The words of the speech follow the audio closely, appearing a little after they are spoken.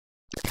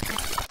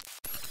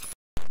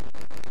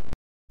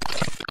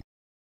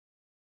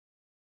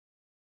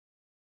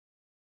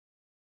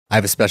I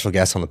have a special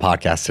guest on the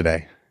podcast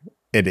today.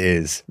 It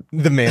is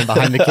the man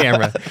behind the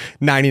camera,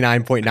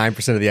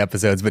 99.9% of the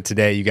episodes. But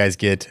today you guys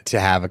get to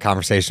have a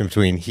conversation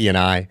between he and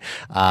I.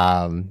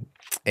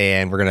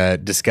 And we're going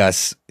to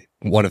discuss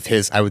one of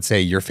his, I would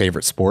say, your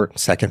favorite sport,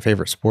 second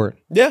favorite sport.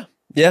 Yeah.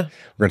 We're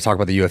going to talk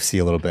about the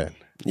UFC a little bit.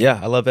 Yeah.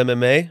 I love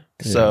MMA.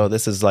 So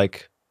this is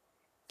like,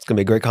 it's going to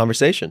be a great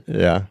conversation.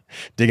 Yeah.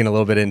 Digging a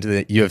little bit into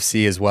the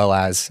UFC as well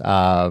as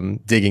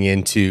digging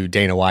into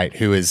Dana White,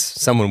 who is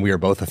someone we are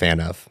both a fan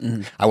of.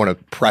 I want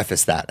to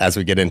preface that as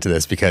we get into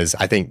this because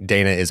I think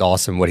Dana is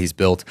awesome, what he's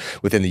built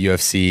within the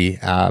UFC,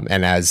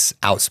 and as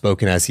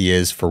outspoken as he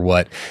is for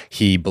what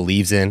he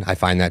believes in, I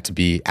find that to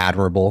be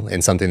admirable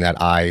and something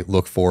that I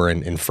look for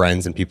in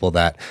friends and people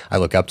that I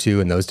look up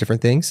to and those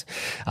different things.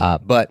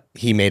 But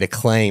he made a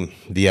claim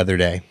the other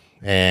day,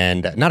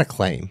 and not a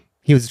claim.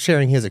 He was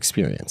sharing his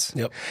experience.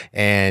 Yep.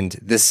 And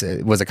this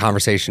was a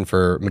conversation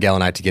for Miguel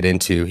and I to get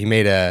into. He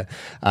made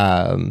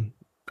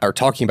or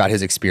talking about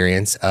his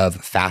experience of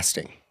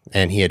fasting.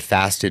 And he had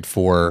fasted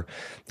for,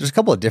 there's a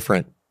couple of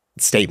different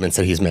statements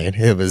that he's made.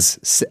 It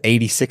was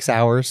 86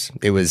 hours.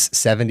 It was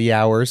 70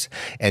 hours.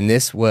 And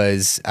this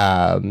was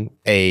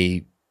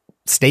a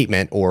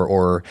statement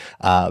or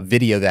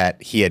video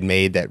that he had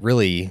made that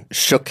really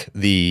shook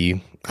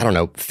the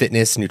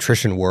fitness,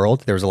 nutrition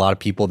world. There was a lot of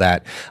people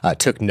that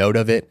took note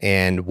of it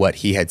and what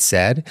he had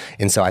said.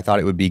 And so I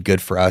thought it would be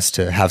good for us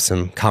to have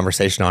some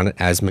conversation on it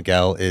as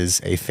Miguel is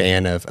a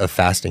fan of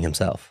fasting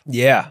himself.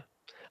 Yeah.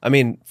 I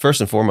mean, first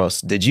and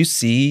foremost, did you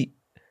see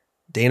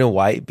Dana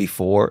White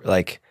before,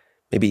 like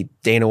maybe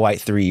Dana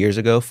White 3 years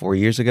ago, 4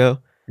 years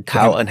ago?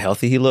 How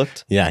unhealthy he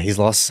looked? Yeah, he's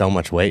lost so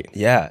much weight.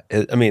 Yeah.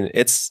 I mean,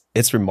 it's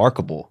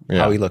remarkable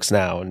how he looks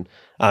now. And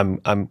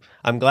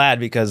I'm glad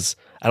because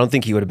I don't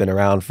think he would have been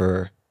around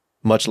for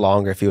much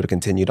longer if he would have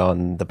continued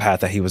on the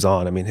path that he was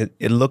on. I mean,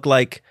 it looked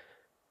like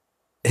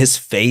his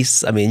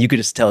face, I mean, you could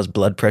just tell his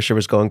blood pressure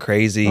was going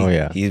crazy. Oh,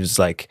 yeah. He was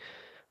like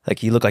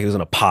he looked like he was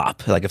in a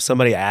pop. Like if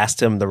somebody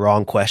asked him the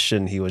wrong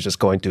question, he was just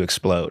going to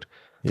explode.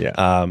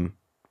 Yeah.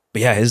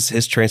 But yeah,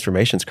 his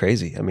transformation's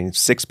crazy. I mean,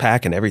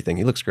 6-pack and everything.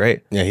 He looks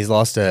great. Yeah, he's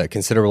lost a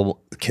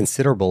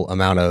considerable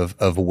amount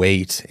of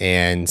weight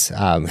and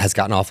has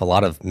gotten off a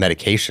lot of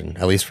medication,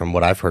 at least from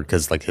what I've heard,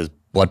 because like his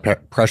blood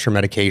pressure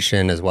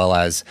medication as well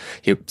as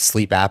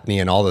sleep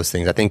apnea and all those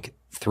things. I think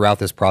throughout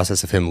this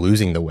process of him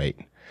losing the weight,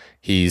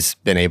 he's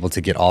been able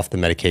to get off the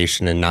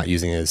medication and not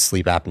using his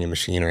sleep apnea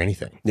machine or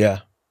anything. Yeah.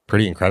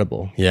 Pretty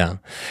incredible. Yeah.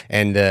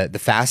 And the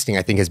fasting,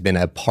 I think, has been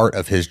a part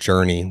of his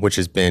journey, which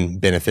has been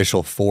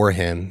beneficial for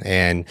him.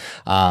 And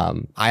I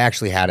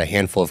actually had a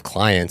handful of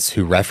clients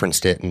who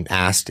referenced it and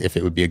asked if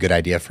it would be a good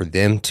idea for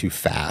them to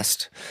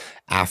fast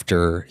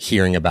after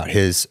hearing about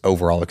his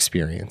overall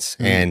experience.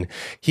 And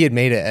he had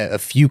made a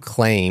few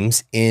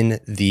claims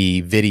in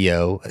the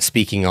video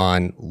speaking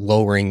on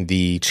lowering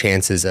the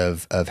chances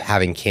of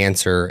having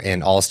cancer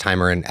and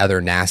Alzheimer and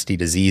other nasty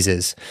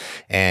diseases.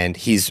 And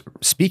he's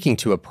speaking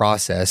to a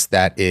process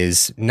that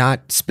is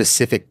not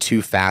specific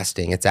to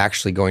fasting. It's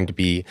actually going to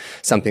be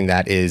something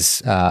that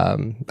is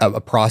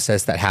a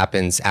process that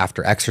happens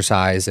after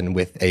exercise and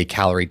with a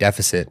calorie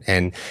deficit.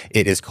 And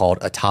it is called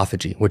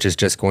autophagy, which is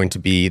just going to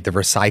be the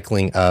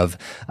recycling of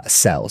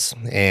cells.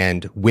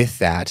 And with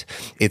that,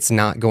 it's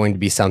not going to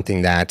be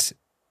something that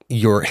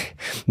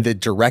the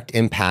direct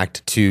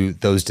impact to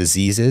those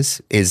diseases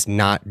is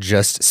not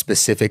just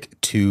specific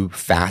to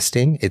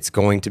fasting. It's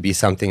going to be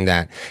something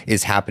that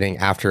is happening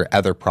after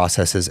other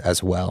processes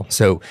as well.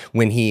 So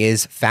when he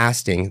is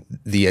fasting,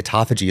 the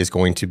autophagy is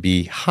going to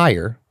be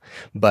higher.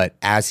 But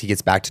as he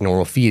gets back to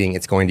normal feeding,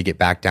 it's going to get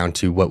back down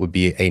to what would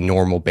be a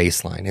normal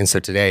baseline. And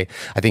so today,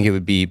 I think it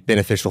would be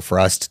beneficial for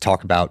us to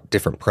talk about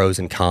different pros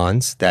and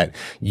cons that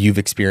you've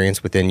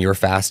experienced within your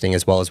fasting,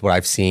 as well as what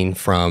I've seen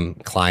from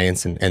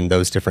clients and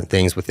those different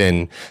things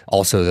within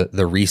also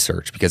the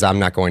research, because I'm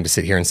not going to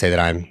sit here and say that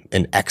I'm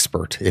an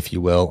expert, if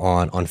you will,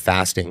 on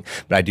fasting,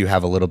 but I do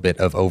have a little bit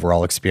of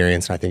overall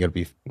experience, and I think it'd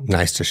be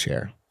nice to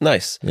share.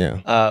 Nice.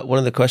 Yeah. One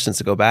of the questions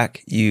to go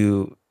back,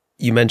 you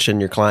mentioned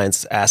your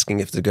clients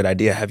asking if it's a good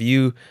idea. Have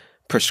you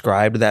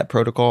prescribed that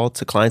protocol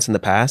to clients in the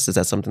past? Is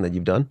that something that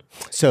you've done?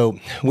 So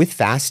with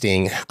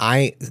fasting,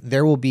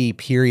 there will be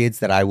periods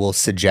that I will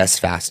suggest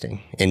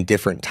fasting in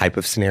different type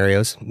of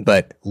scenarios,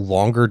 but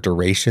longer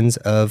durations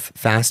of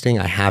fasting,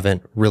 I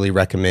haven't really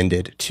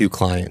recommended to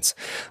clients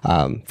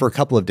for a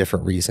couple of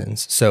different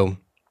reasons. So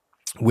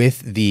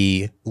with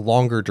the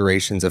longer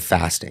durations of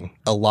fasting,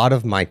 a lot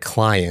of my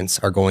clients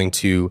are going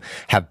to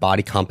have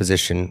body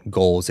composition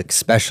goals,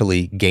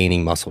 especially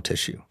gaining muscle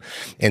tissue.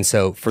 And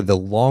so for the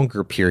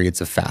longer periods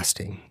of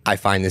fasting, I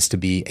find this to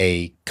be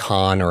a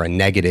con or a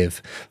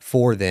negative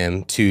for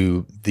them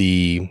to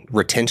the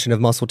retention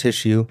of muscle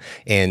tissue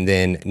and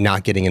then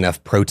not getting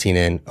enough protein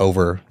in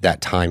over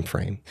that time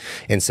frame.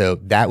 And so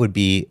that would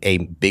be a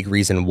big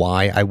reason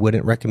why I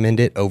wouldn't recommend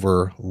it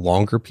over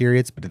longer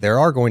periods. But there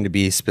are going to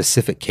be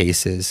specific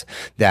cases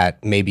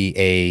that maybe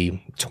a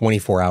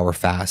 24-hour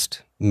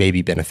fast may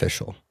be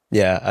beneficial.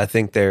 Yeah, I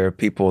think there are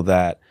people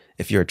that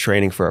if you're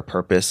training for a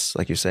purpose,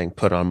 like you're saying,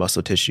 put on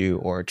muscle tissue,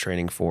 or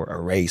training for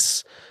a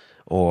race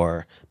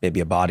or maybe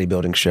a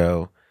bodybuilding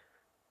show,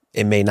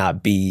 it may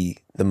not be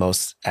the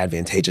most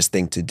advantageous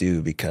thing to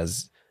do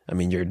because, I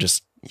mean,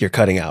 you're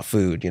cutting out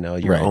food, you know,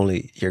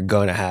 you're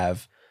going to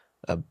have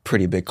a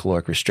pretty big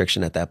caloric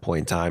restriction at that point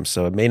in time.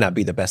 So it may not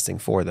be the best thing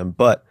for them.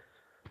 But,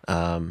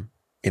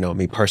 you know,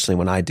 me personally,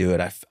 when I do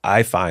it,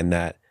 I find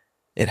that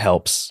it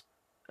helps.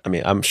 I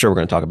mean, I'm sure we're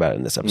going to talk about it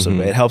in this episode,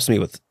 but it helps me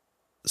with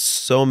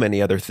so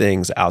many other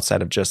things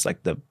outside of just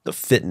like the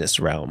fitness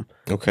realm.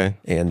 Okay.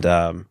 And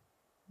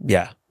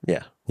yeah.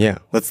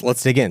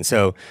 Let's dig in.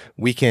 So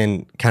we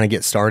can kind of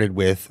get started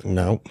with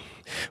the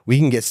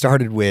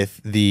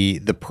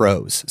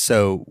pros.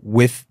 So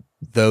with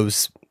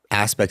those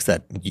aspects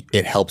that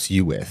it helps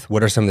you with,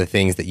 what are some of the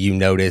things that you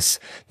notice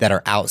that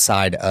are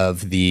outside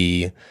of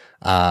the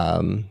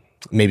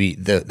maybe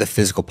the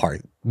physical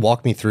part?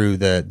 Walk me through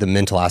the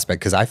mental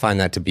aspect, because I find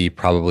that to be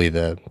probably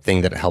the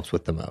thing that it helps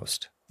with the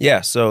most.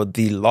 Yeah. So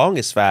the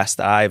longest fast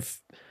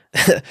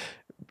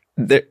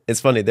it's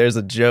funny. There's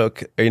a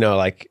joke, you know,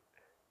 like,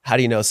 how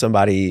do you know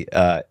somebody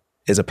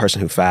is a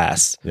person who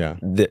fasts? Yeah.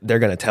 They're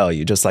going to tell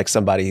you, just like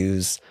somebody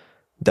who's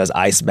does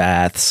ice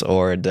baths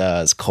or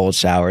does cold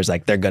showers,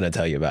 like they're going to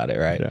tell you about it.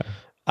 Right. Yeah.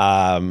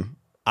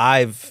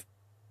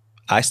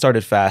 I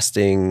started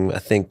fasting, I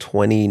think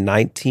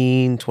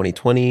 2019,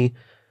 2020,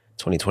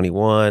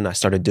 2021. I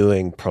started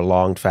doing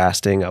prolonged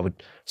fasting. I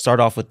would start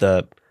off with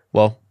for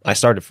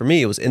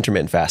me, it was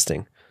intermittent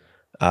fasting.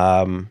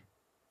 I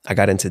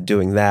got into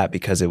doing that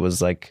because it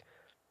was like,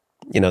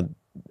 you know,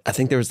 I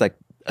think there was like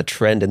a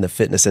trend in the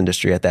fitness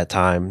industry at that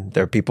time.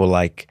 There are people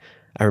like,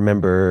 I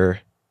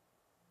remember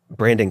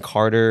Brandon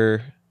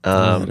Carter.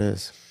 It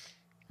is.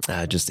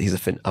 He's a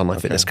online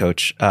fitness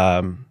coach.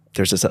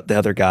 There's the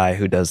other guy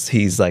who he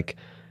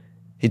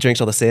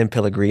drinks all the San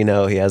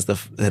Pellegrino. He has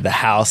the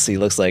house. He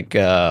looks like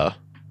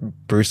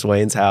Bruce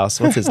Wayne's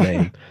house. What's his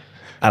name?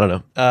 I don't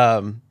know.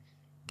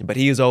 But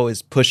he was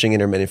always pushing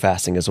intermittent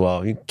fasting as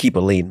well. You keep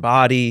a lean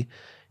body,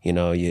 you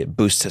know, you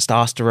boost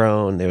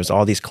testosterone. There was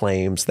all these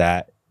claims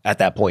that at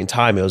that point in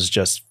time, it was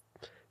just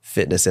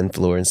fitness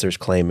influencers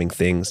claiming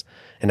things.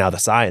 And now the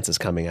science is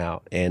coming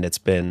out, and it's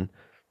been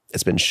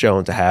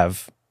shown to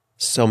have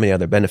so many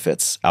other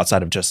benefits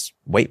outside of just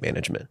weight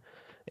management.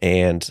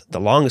 And the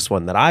longest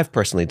one that I've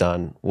personally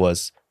done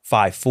was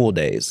 5 full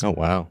days. Oh,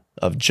 wow.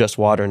 Of just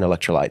water and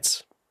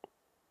electrolytes.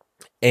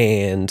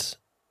 And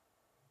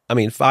I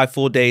mean, 5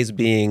 full days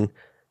being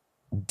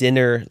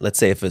dinner, let's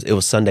say if it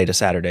was Sunday to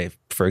Saturday,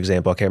 for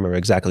example, I can't remember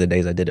exactly the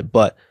days I did it,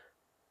 but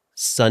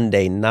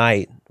Sunday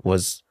night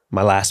was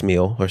my last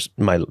meal or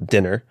my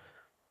dinner.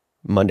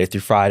 Monday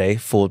through Friday,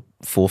 full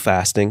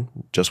fasting,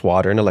 just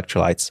water and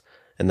electrolytes.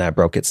 And that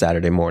broke it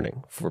Saturday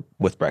morning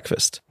with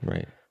breakfast.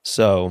 Right.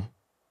 So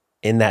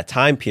in that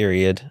time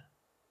period,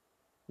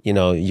 you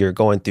know, you're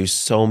going through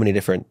so many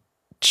different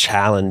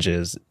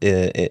challenges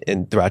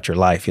in throughout your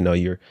life. You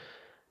know,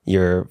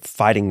 you're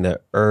fighting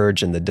the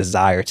urge and the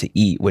desire to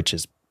eat, which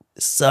is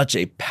such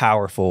a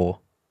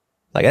powerful,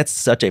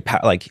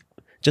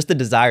 just the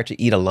desire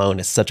to eat alone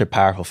is such a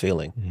powerful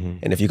feeling. Mm-hmm.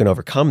 And if you can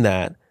overcome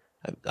that,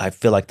 I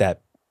feel like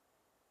that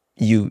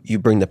you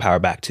bring the power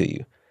back to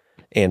you.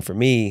 And for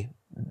me,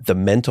 the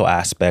mental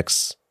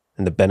aspects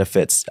and the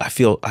benefits,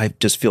 I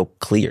just feel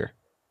clear,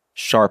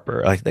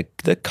 sharper. Like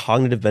the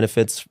cognitive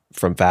benefits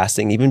from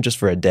fasting, even just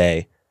for a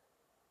day,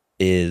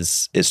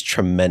 is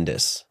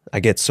tremendous. I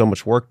get so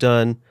much work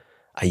done.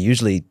 I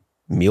usually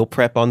meal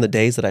prep on the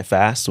days that I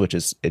fast,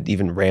 it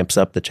even ramps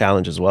up the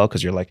challenge as well,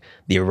 because you're like,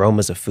 the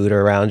aromas of food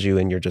are around you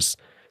and you're just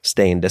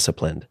staying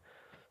disciplined.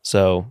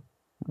 So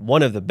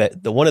one of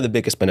the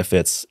biggest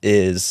benefits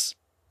is,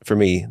 for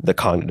me, the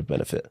cognitive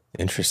benefit.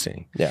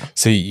 Interesting. Yeah.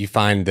 So you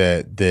find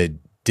the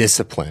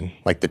discipline,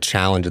 like the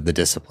challenge of the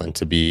discipline,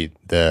 to be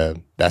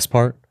the best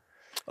part?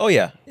 Oh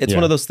yeah. It's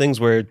one of those things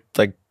where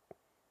like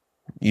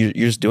you're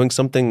just doing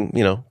something,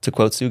 you know, to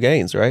quote Sue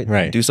Gaines, right?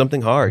 Right. Do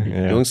something hard.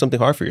 You're doing something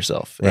hard for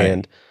yourself. Right.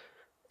 And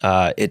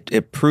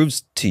it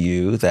proves to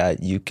you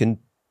that you can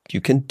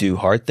do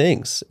hard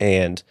things.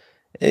 And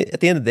at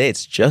the end of the day,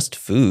 it's just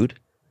food.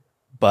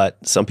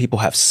 But some people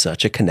have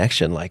such a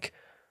connection. Like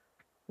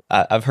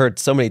I've heard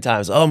so many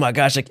times, oh my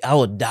gosh, like I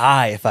would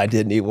die if I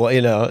didn't eat one.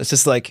 You know, it's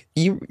just like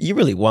you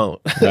really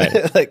won't.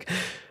 Right. Like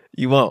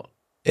you won't.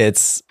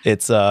 It's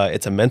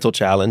a mental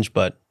challenge,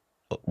 but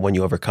when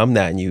you overcome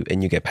that and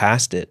you get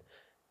past it,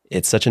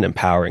 it's such an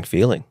empowering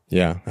feeling.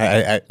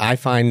 Yeah. I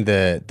find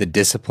the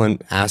discipline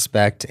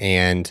aspect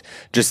and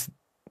just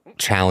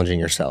challenging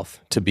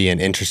yourself to be an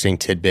interesting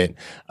tidbit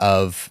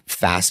of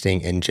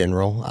fasting in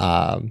general.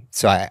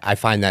 So I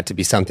find that to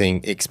be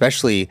something,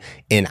 especially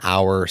in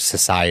our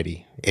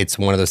society. It's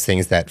one of those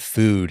things that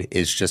food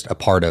is just a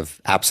part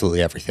of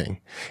absolutely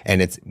everything.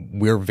 And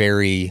we're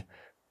very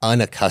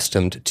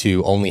unaccustomed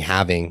to only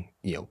having,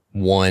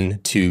 1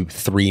 to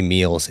 3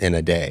 meals in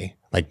a day.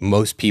 Like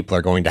most people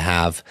are going to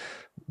have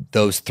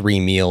those 3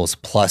 meals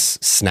plus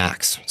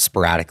snacks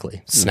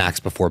sporadically, snacks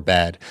before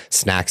bed,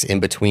 snacks in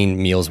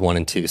between meals 1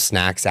 and 2,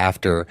 snacks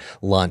after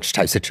lunch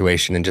type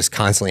situation, and just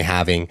constantly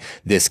having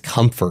this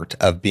comfort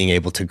of being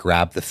able to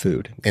grab the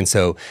food. And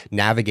so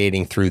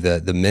navigating through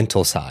the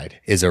mental side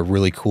is a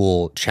really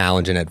cool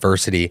challenge and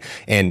adversity.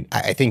 And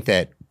I think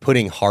that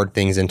putting hard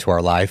things into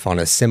our life on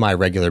a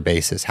semi-regular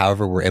basis,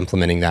 however we're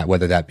implementing that,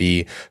 whether that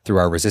be through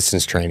our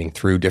resistance training,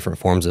 through different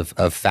forms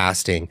of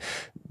fasting,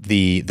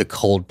 the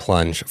cold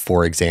plunge,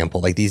 for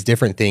example, like these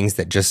different things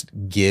that just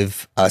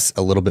give us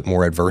a little bit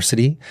more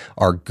adversity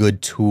are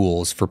good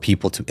tools for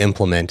people to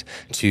implement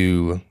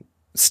to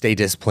stay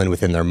disciplined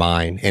within their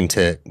mind and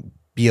to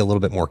be a little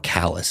bit more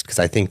calloused, because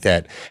I think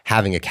that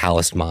having a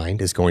calloused mind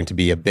is going to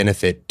be a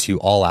benefit to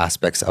all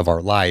aspects of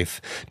our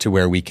life, to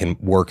where we can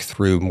work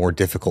through more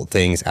difficult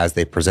things as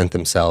they present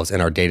themselves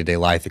in our day-to-day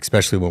life,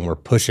 especially when we're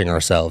pushing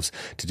ourselves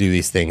to do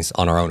these things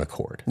on our own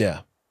accord. Yeah.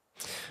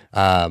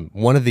 I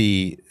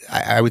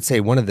would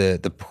say one of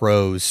the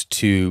pros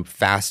to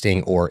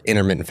fasting, or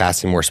intermittent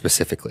fasting more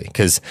specifically,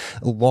 because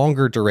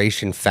longer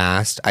duration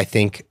fast, I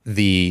think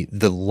the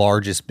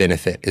largest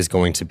benefit is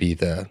going to be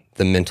the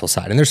mental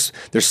side. And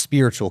there's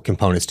spiritual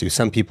components too.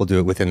 Some people do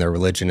it within their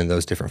religion and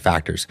those different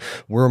factors.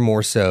 We're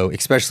more so,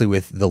 especially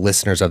with the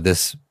listeners of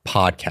this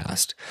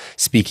podcast,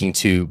 speaking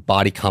to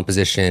body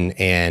composition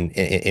and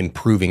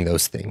improving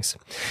those things.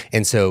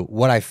 And so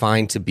what I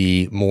find to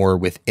be more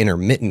with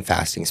intermittent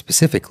fasting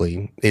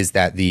specifically is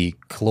that the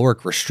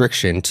caloric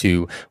restriction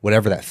to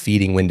whatever that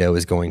feeding window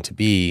is going to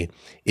be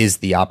is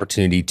the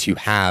opportunity to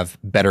have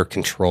better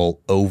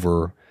control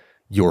over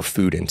your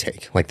food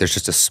intake. Like there's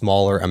just a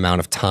smaller amount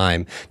of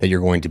time that you're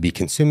going to be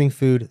consuming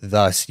food.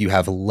 Thus, you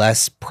have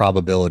less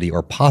probability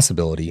or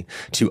possibility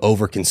to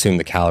overconsume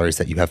the calories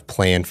that you have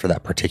planned for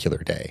that particular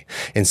day.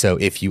 And so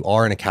if you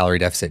are in a calorie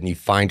deficit and you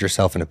find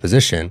yourself in a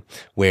position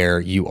where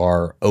you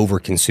are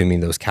overconsuming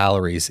those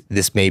calories,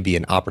 this may be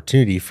an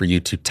opportunity for you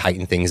to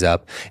tighten things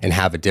up and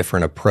have a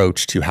different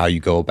approach to how you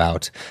go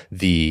about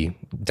the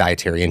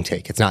dietary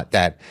intake. It's not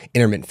that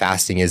intermittent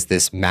fasting is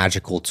this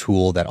magical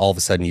tool that all of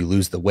a sudden you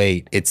lose the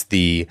weight. It's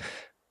the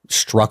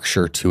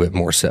structure to it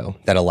more so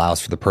that allows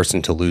for the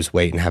person to lose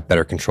weight and have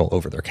better control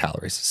over their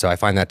calories. So I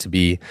find that to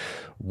be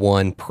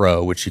one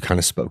pro, which you kind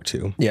of spoke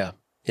to. Yeah.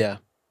 Yeah.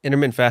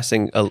 Intermittent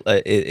fasting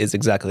is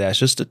exactly that. It's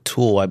just a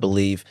tool, I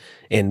believe,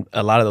 and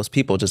a lot of those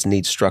people just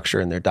need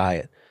structure in their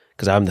diet.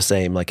 Because I'm the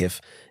same. Like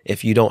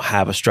if you don't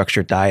have a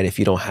structured diet, if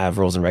you don't have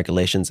rules and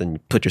regulations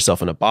and put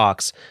yourself in a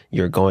box,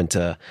 you're going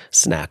to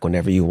snack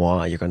whenever you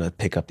want. You're going to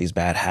pick up these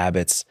bad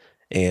habits.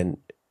 And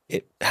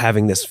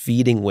having this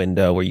feeding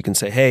window where you can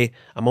say, hey,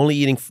 I'm only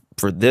eating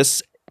for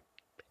this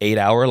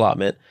 8-hour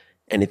allotment.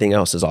 Anything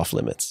else is off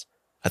limits.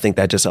 I think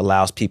that just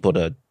allows people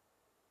to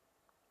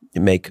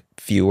make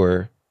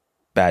fewer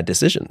bad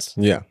decisions.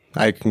 Yeah,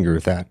 I can agree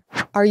with that.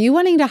 Are you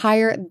wanting to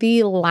hire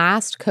the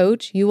last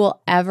coach you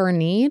will ever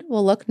need?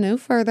 Well, look no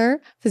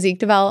further. Physique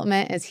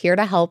Development is here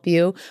to help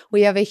you.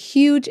 We have a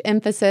huge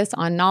emphasis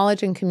on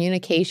knowledge and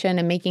communication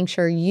and making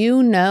sure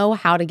you know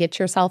how to get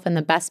yourself in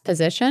the best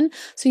position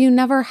so you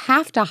never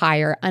have to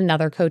hire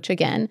another coach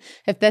again.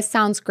 If this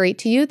sounds great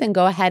to you, then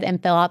go ahead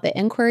and fill out the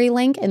inquiry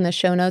link in the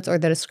show notes or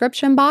the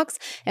description box,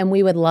 and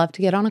we would love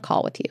to get on a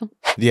call with you.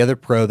 The other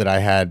pro that I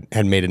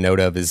had made a note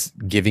of is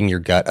giving your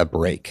gut a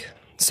break.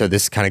 So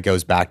this kind of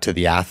goes back to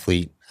the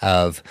athlete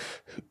of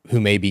who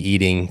may be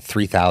eating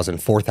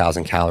 3,000,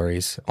 4,000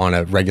 calories on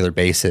a regular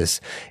basis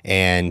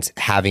and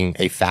having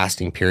a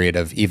fasting period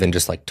of even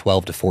just like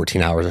 12 to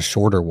 14 hours, a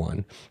shorter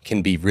one,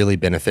 can be really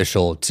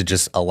beneficial to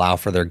just allow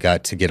for their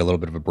gut to get a little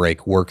bit of a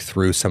break, work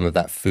through some of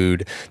that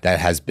food that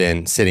has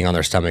been sitting on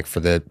their stomach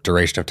for the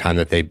duration of time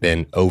that they've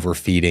been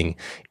overfeeding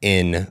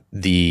in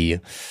the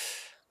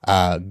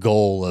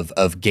goal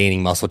of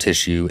gaining muscle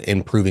tissue,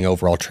 improving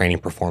overall training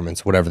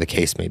performance, whatever the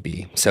case may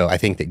be. So I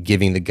think that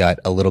giving the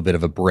gut a little bit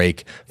of a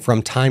break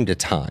from time to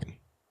time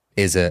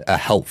is a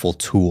helpful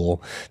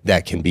tool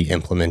that can be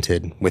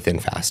implemented within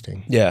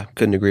fasting. Yeah,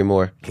 couldn't agree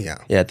more. Yeah.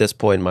 Yeah, at this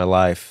point in my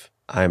life,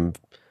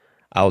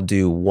 I'll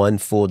do one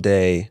full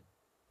day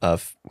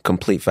of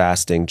complete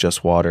fasting,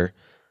 just water,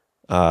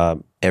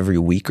 every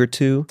week or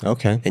two.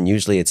 Okay. And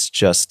usually it's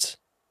just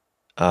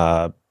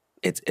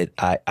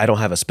I don't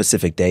have a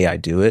specific day I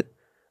do it.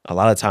 A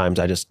lot of times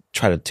I just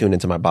try to tune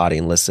into my body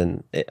and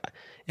listen.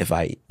 If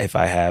I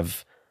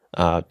have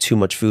too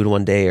much food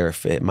one day, or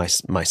if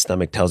my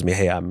stomach tells me,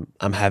 hey, I'm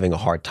having a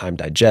hard time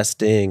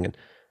digesting, and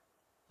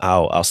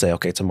I'll say,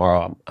 okay,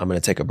 tomorrow I'm going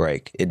to take a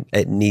break.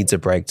 It needs a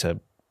break to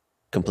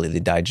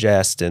completely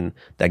digest, and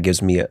that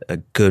gives me a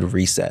good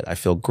reset. I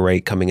feel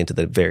great coming into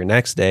the very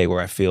next day,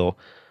 where I feel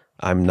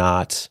I'm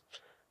not,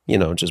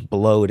 just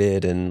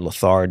bloated and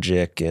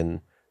lethargic.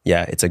 And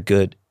yeah, it's a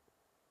good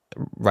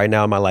right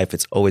now in my life,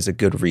 it's always a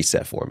good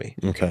reset for me.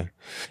 Okay.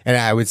 And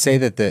I would say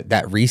that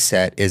that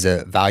reset is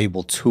a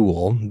valuable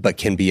tool, but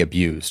can be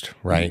abused,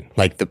 right?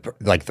 Like the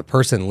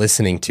person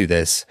listening to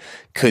this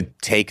could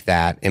take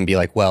that and be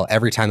like, well,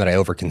 every time that I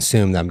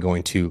overconsume, I'm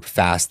going to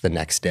fast the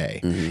next day.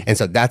 And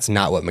so that's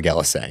not what Miguel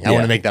is saying. I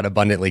want to make that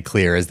abundantly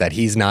clear, is that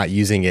he's not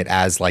using it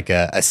as like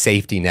a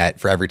safety net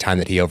for every time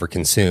that he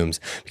overconsumes,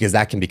 because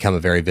that can become a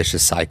very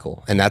vicious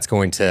cycle. And that's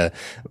going to,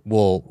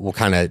 we'll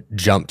kind of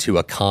jump to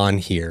a con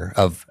here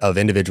of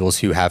individuals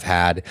who have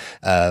had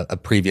a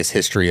previous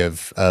history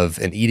of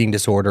an eating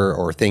disorder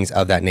or things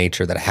of that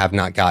nature that have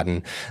not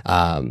gotten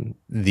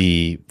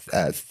the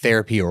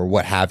therapy or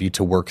what have you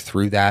to work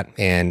through that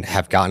and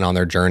have gotten on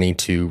their journey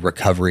to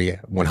recovery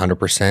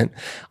 100%.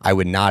 I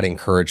would not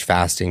encourage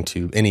fasting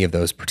to any of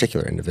those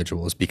particular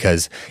individuals,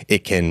 because it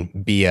can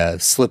be a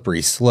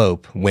slippery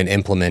slope when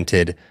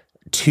implemented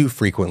too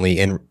frequently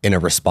in a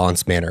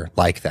response manner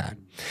like that.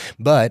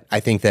 But I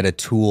think that a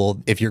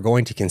tool, if you're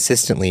going to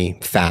consistently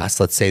fast,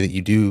 let's say that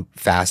you do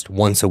fast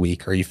once a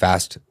week or you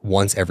fast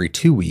once every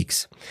 2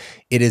 weeks,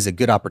 it is a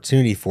good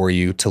opportunity for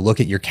you to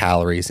look at your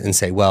calories and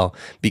say, well,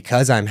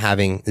 because I'm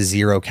having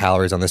 0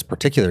 calories on this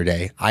particular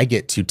day, I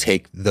get to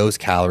take those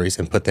calories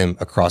and put them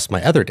across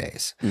my other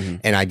days.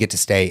 And I get to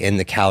stay in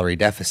the calorie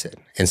deficit.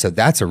 And so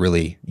that's a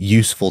really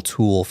useful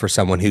tool for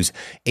someone who's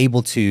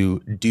able to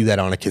do that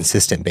on a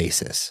consistent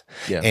basis.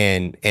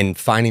 And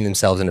finding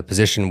themselves in a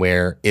position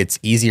where it's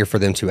easier for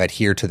them to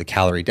adhere to the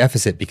calorie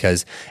deficit,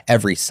 because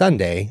every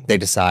Sunday they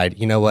decide,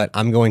 you know what,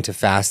 I'm going to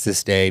fast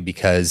this day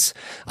because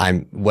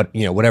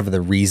whatever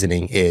the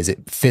reasoning is,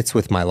 it fits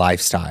with my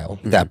lifestyle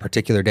that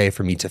particular day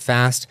for me to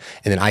fast.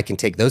 And then I can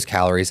take those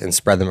calories and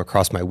spread them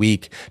across my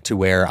week to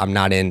where I'm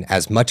not in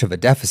as much of a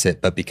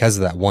deficit, but because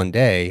of that one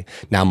day,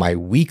 now my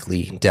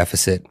weekly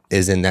deficit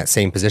is in that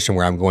same position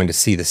where I'm going to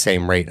see the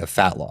same rate of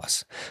fat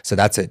loss. So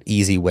that's an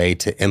easy way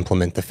to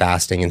implement the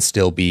fasting and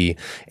still be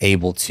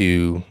able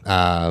to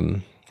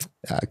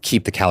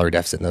keep the calorie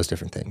deficit and those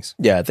different things.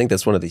 Yeah, I think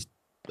that's one of the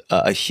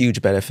a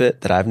huge benefit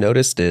that I've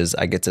noticed is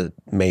I get to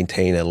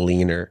maintain a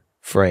leaner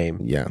frame.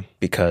 Yeah.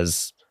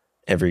 Because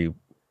every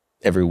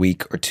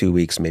week or 2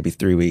 weeks, maybe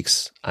 3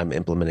 weeks, I'm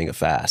implementing a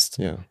fast.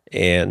 Yeah.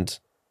 And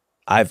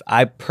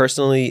I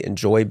personally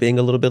enjoy being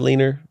a little bit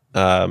leaner.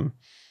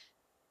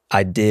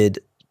 I did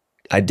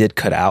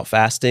cut out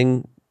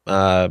fasting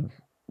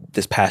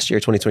this past year,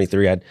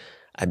 2023.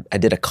 I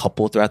did a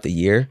couple throughout the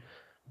year,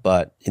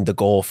 but the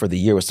goal for the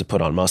year was to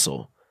put on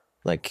muscle,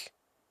 like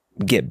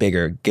get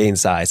bigger, gain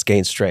size,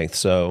 gain strength.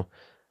 So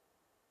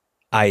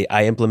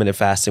I implemented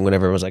fasting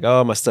whenever it was like,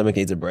 oh, my stomach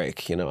needs a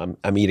break.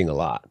 I'm eating a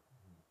lot.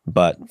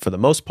 But for the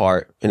most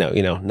part,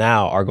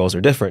 now our goals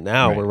are different.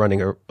 Now we're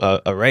running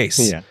a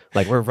race. Yeah.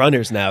 Like we're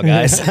runners now,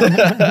 guys.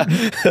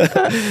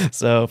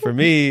 So for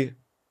me,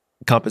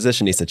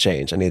 composition needs to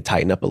change. I need to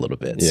tighten up a little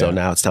bit. Yeah. So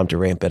now it's time to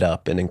ramp it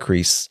up and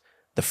increase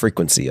the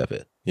frequency of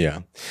it. Yeah.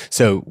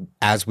 So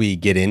as we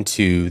get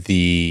into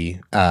the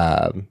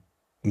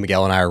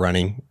Miguel and I are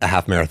running a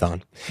half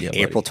marathon. Yeah,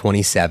 April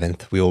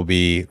 27th, we will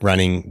be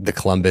running the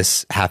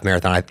Columbus half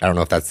marathon. I don't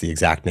know if that's the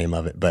exact name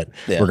of it, but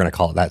we're going to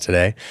call it that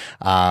today.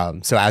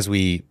 So as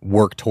we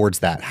work towards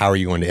that, how are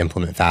you going to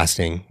implement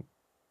fasting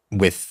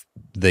with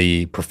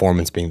the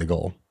performance being the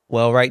goal?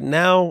 Well, right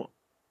now,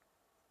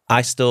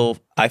 I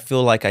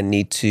feel like I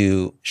need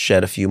to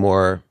shed a few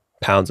more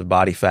pounds of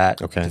body fat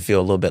to feel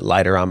a little bit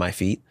lighter on my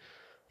feet.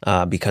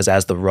 Because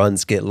as the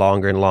runs get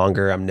longer and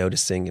longer, I'm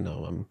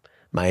noticing,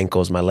 my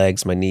ankles, my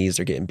legs, my knees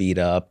are getting beat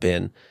up,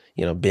 and,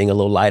 being a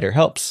little lighter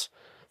helps.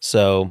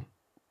 So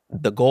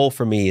the goal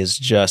for me is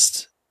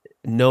just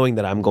knowing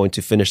that I'm going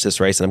to finish this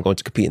race and I'm going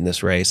to compete in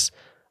this race.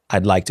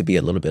 I'd like to be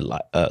a little bit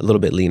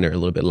leaner, a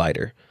little bit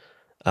lighter.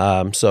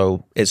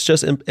 So it's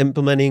just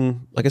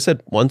implementing, like I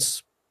said,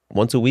 once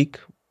a week,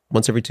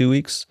 once every 2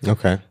 weeks.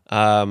 Okay.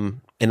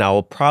 And I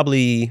will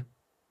probably,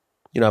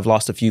 I've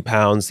lost a few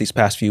pounds these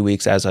past few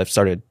weeks as I've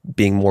started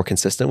being more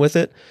consistent with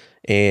it.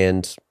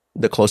 And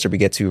the closer we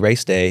get to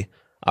race day,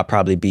 I'll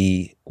probably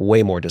be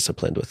way more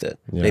disciplined with it.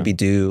 Yeah. Maybe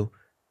do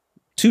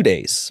 2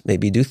 days,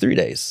 maybe do 3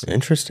 days.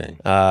 Interesting.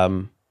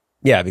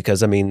 Yeah,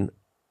 because when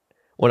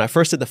I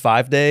first did the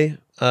 5-day,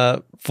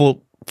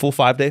 full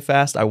 5-day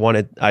fast,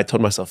 I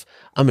told myself,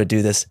 I'm going to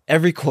do this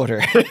every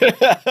quarter,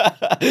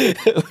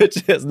 which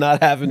has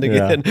not happened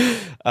again.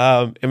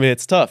 Yeah.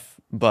 It's tough,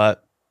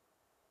 but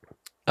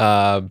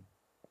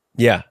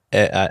yeah,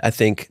 I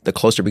think the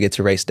closer we get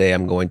to race day,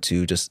 I'm going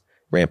to just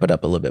ramp it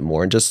up a little bit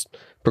more and just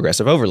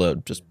progressive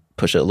overload, just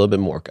push it a little bit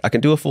more. I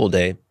can do a full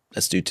day.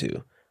 Let's do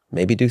 2,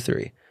 maybe do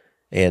 3.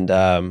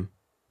 And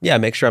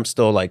make sure I'm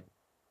still like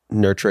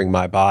nurturing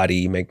my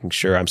body, making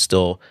sure I'm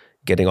still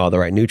getting all the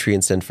right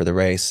nutrients in for the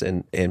race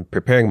and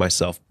preparing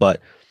myself.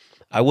 But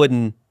I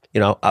wouldn't,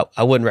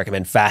 I wouldn't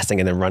recommend fasting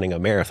and then running a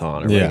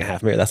marathon or running a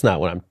half marathon. That's not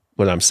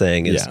what I'm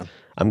saying is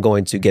I'm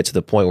going to get to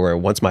the point where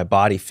once my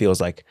body feels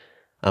like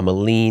I'm a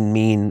lean,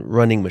 mean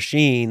running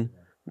machine,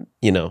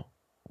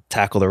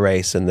 tackle the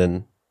race and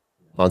then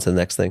on to the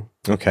next thing.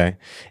 Okay.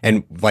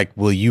 And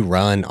will you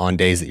run on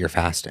days that you're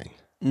fasting?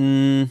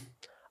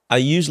 I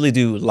usually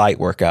do light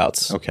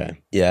workouts.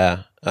 Okay.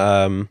 Yeah.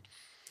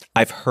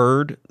 I've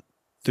heard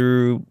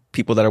through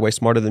people that are way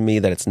smarter than me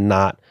that it's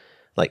not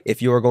like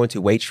if you are going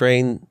to weight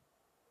train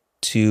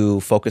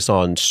to focus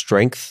on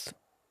strength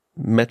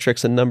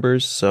metrics and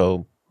numbers.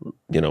 So,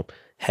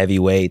 heavy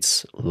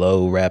weights,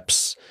 low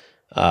reps,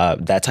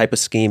 that type of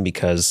scheme,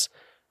 because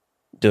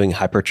doing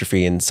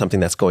hypertrophy and something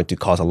that's going to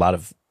cause a lot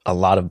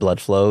of blood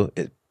flow,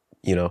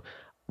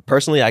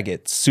 personally, I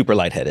get super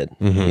lightheaded.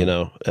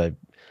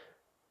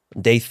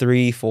 Day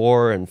 3,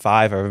 4, and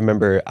 5, I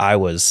remember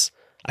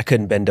I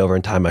couldn't bend over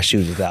and tie my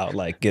shoes without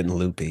like getting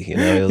loopy.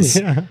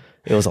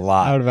 It was a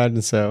lot. I would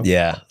imagine so.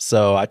 Yeah.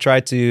 So I try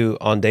to,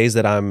 on days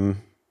that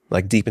I'm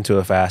like deep into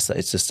a fast,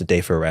 it's just a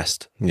day for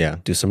rest. Yeah.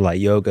 Do some light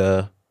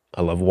yoga.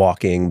 I love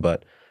walking,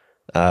 but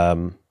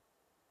I'm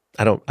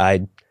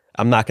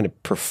not going to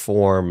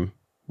perform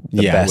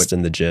the best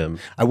in the gym.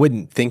 I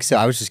wouldn't think so.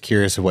 I was just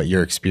curious of what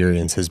your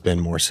experience has been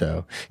more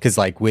so. Because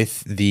like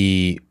with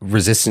the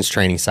resistance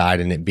training side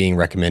and it being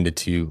recommended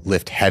to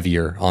lift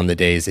heavier on the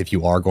days if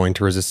you are going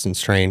to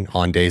resistance train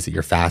on days that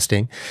you're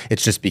fasting,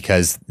 it's just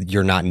because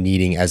you're not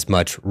needing as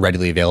much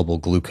readily available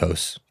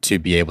glucose to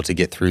be able to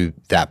get through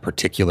that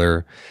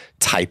particular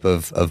type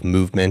of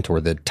movement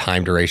or the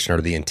time duration or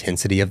the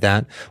intensity of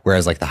that.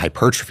 Whereas like the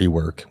hypertrophy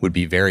work would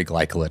be very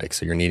glycolytic.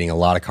 So you're needing a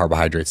lot of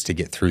carbohydrates to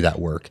get through that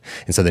work.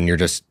 And so then you're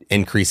just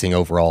increasing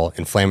overall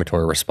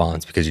inflammatory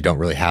response because you don't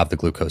really have the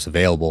glucose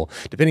available,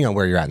 depending on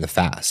where you're at in the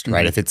fast,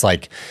 right? If it's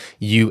like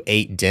you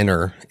ate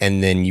dinner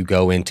and then you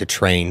go in to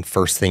train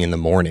first thing in the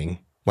morning,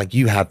 like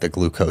you have the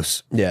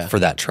glucose for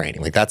that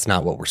training. Like that's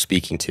not what we're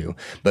speaking to.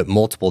 But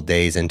multiple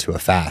days into a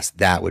fast,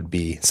 that would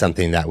be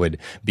something that would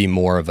be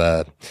more of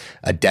a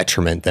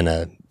detriment than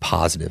a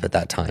positive at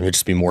that time. It'd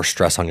just be more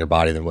stress on your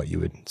body than what you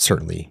would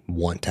certainly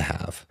want to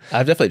have.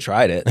 I've definitely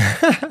tried it.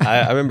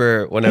 I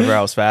remember whenever I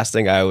was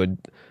fasting,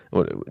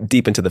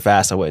 deep into the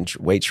fast, I went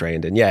and weight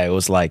trained. And yeah, it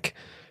was like,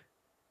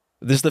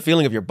 there's the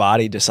feeling of your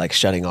body just like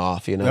shutting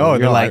off,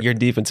 you're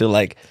deep into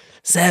like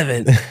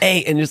 7,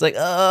 8, and you're just like,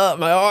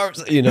 my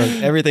arms,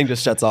 everything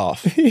just shuts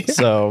off.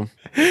 So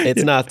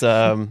it's not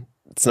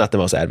the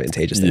most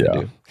advantageous thing to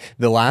do.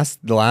 The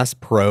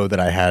last pro that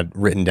I had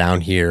written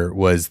down here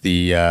was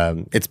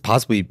it's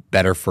possibly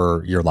better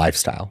for your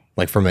lifestyle,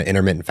 like from an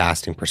intermittent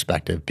fasting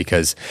perspective,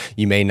 because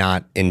you may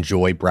not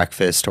enjoy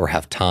breakfast or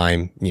have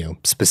time,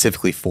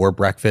 specifically for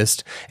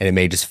breakfast, and it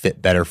may just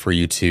fit better for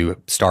you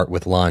to start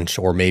with lunch,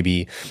 or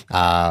maybe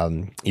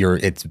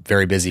it's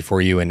very busy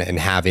for you and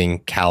having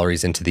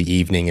calories into the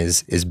evening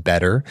is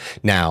better.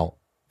 Now,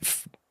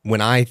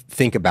 when I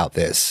think about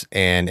this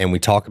and we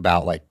talk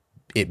about like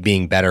it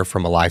being better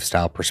from a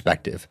lifestyle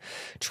perspective,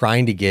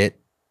 trying to get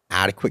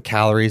adequate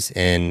calories.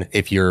 And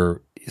if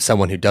you're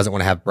someone who doesn't want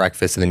to have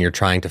breakfast and then you're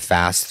trying to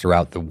fast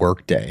throughout the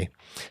workday,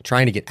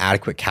 trying to get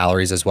adequate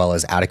calories as well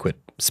as adequate,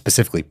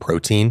 specifically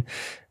protein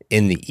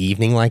in the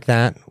evening like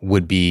that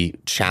would be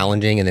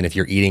challenging. And then if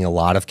you're eating a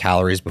lot of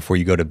calories before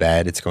you go to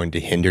bed, it's going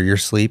to hinder your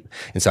sleep.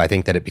 And so I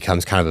think that it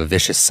becomes kind of a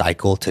vicious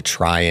cycle to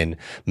try and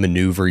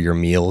maneuver your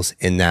meals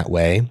in that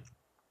way.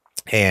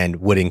 And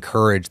would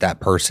encourage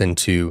that person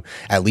to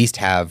at least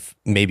have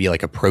maybe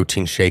like a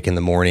protein shake in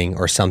the morning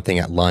or something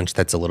at lunch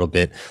that's a little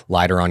bit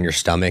lighter on your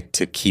stomach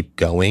to keep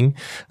going.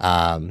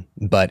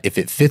 But if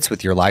it fits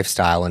with your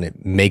lifestyle and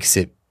it makes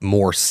it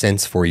more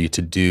sense for you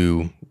to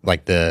do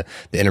like the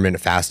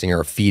intermittent fasting or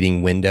a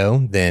feeding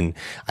window, then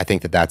I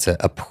think that that's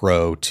a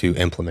pro to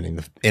implementing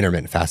the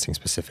intermittent fasting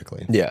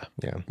specifically. Yeah,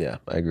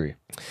 I agree.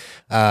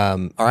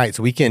 All right,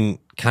 so we can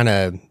kind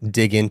of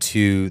dig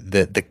into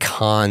the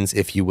cons,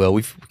 if you will.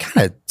 We've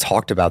kind of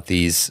talked about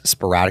these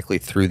sporadically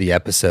through the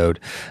episode.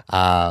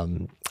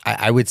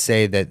 I would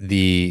say that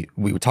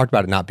we talked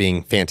about it not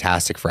being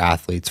fantastic for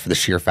athletes for the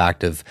sheer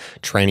fact of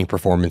training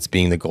performance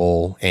being the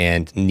goal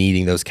and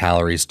needing those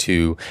calories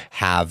to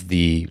have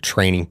the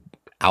training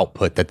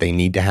output that they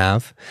need to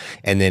have.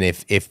 And then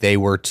if they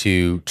were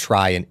to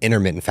try an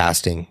intermittent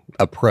fasting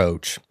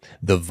approach,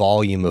 the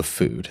volume of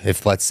food,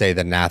 if let's say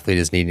that an athlete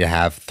is needing to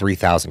have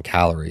 3,000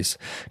 calories,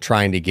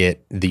 trying to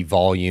get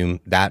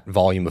that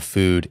volume of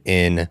food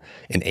in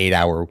an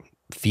 8-hour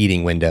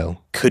feeding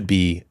window could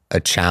be a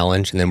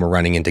challenge. And then we're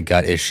running into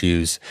gut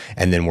issues,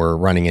 and then we're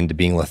running into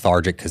being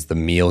lethargic because the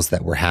meals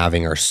that we're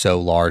having are so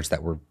large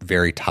that we're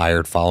very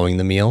tired following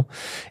the meal.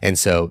 And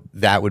so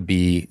that would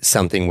be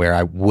something where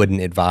I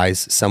wouldn't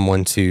advise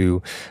someone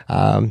to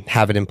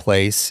have it in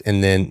place.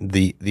 And then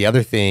the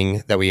other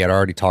thing that we had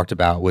already talked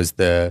about was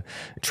the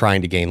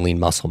trying to gain lean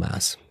muscle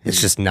mass.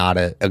 It's just not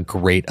a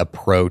great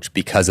approach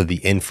because of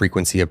the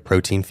infrequency of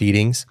protein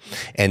feedings.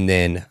 And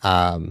then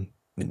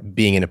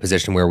being in a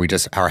position where we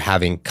just are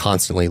having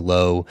constantly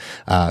low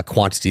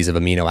quantities of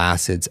amino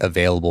acids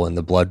available in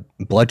the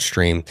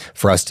bloodstream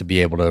for us to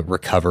be able to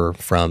recover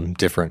from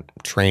different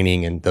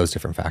training and those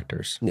different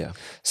factors. Yeah.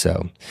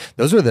 So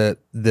those are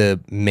the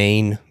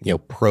main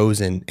pros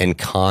and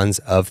cons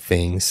of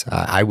things.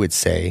 I would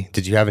say.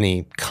 Did you have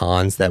any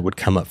cons that would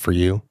come up for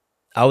you?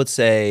 I would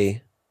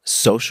say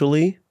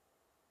socially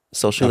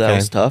that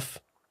was tough.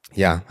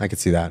 Yeah, I could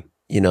see that.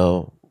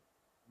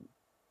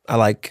 I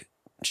like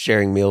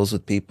sharing meals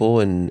with people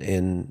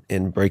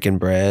and breaking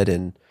bread,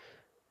 and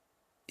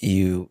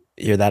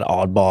you're that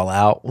oddball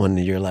out when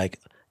you're like,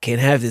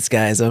 can't have this,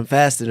 guys, I'm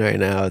fasting right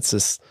now. It's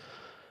just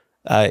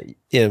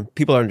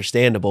people are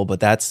understandable, but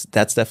that's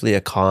definitely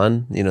a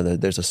con.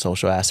 There's a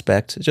social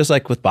aspect. Just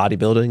like with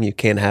bodybuilding, you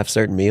can't have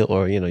certain meal,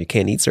 or you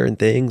can't eat certain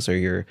things, or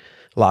you're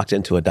locked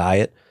into a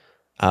diet.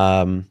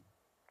 Con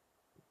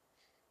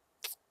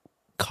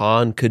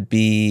could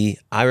be,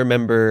 I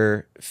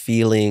remember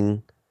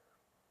feeling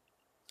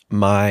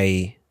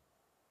my,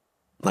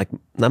 like,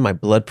 not my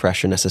blood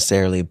pressure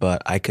necessarily,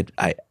 but I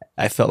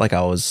felt like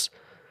I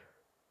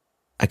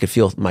could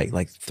feel my,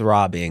 like,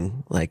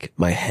 throbbing, like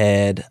my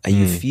head.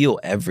 You feel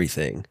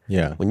everything.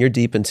 Yeah. When you're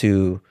deep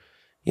into,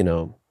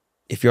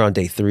 if you're on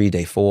day 3,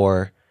 day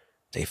 4,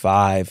 day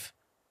 5,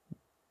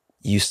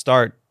 you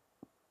start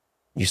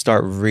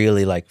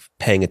really like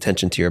paying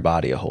attention to your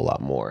body a whole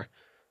lot more.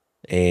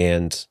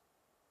 And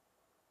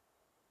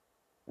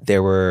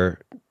there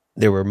were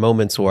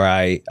moments where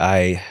I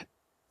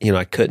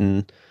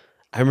couldn't.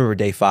 I remember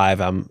day 5,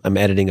 I'm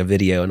editing a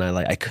video, and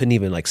I couldn't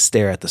even like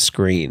stare at the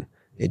screen.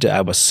 I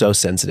was so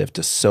sensitive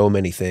to so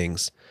many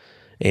things,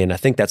 and I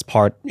think that's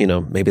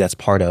maybe that's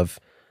part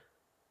of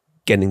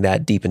getting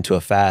that deep into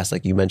a fast.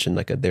 Like you mentioned,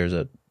 like there's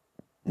a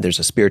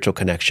spiritual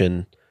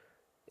connection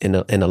in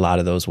a lot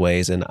of those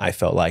ways, and I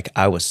felt like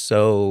I was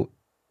so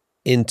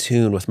in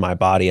tune with my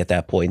body at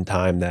that point in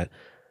time that,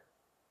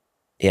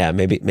 yeah,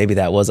 maybe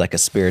that was like a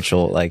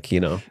spiritual, like,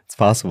 it's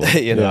possible.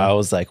 I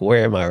was like,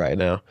 where am I right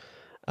now?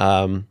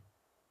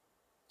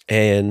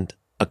 And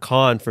a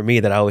con for me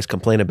that I always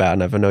complain about,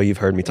 and I know you've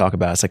heard me talk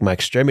about, it's like my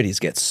extremities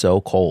get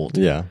so cold.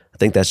 Yeah. I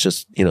think that's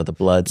just, the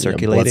blood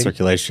circulating. Blood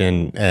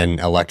circulation and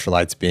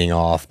electrolytes being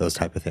off, those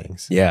type of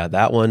things. Yeah,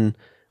 that one,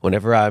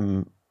 whenever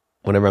I'm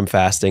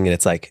fasting, and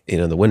it's like,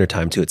 in the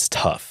wintertime too, it's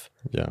tough.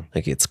 Yeah.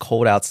 Like it's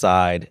cold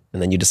outside, and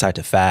then you decide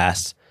to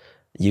fast.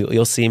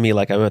 You'll see me,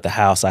 like, I'm at the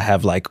house, I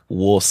have like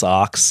wool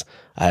socks,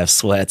 I have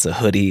sweats, a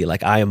hoodie,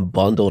 like I am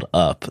bundled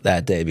up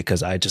that day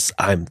because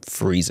I'm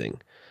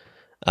freezing.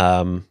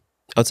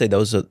 I would say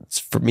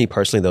for me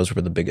personally, those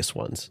were the biggest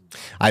ones.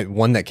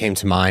 One that came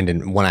to mind,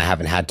 and one I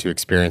haven't had to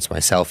experience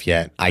myself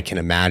yet, I can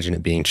imagine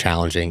it being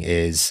challenging,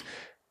 is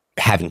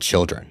having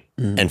children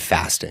and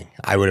fasting.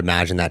 I would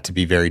imagine that to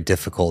be very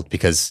difficult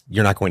because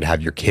you're not going to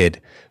have your kid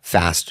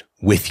fast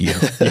with you,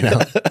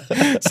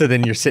 So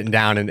then you're sitting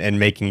down and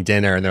making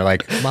dinner, and they're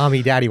like,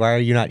 Mommy, Daddy, why are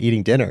you not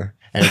eating dinner?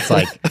 And it's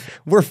like,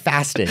 we're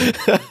fasting.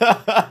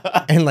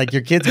 And like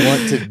your kids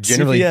want to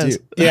generally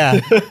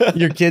CPS.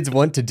 your kids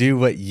want to do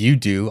what you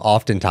do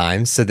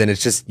oftentimes. So then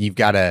it's just, you've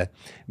got to,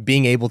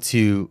 being able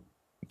to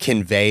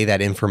convey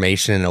that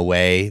information in a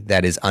way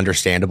that is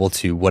understandable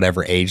to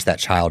whatever age that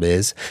child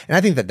is. And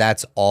I think that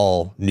that's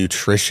all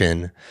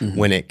nutrition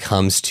when it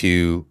comes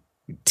to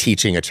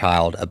teaching a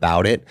child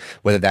about it,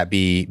 whether that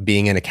be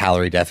being in a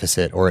calorie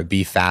deficit, or it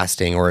be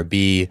fasting, or it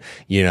be,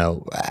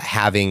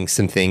 having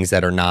some things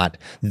that are not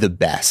the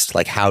best.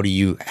 Like how do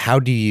you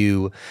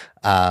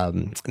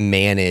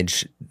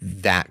manage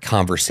that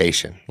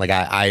conversation? Like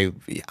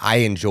I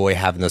enjoy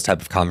having those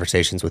type of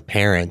conversations with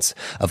parents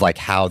of like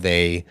how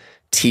they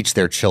teach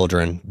their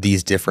children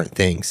these different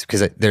things,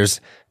 because there's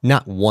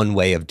not one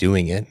way of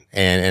doing it.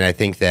 And I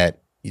think that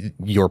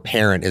your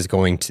parent is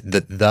going to,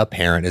 the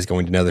parent is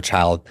going to know the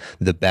child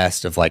the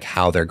best of like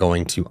how they're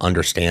going to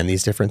understand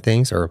these different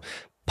things, or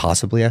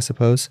possibly, I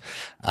suppose.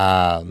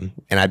 And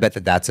I bet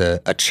that that's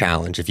a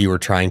challenge. If you were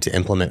trying to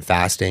implement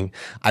fasting,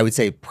 I would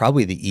say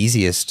probably the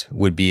easiest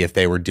would be if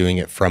they were doing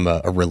it from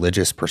a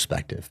religious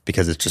perspective,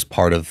 because it's just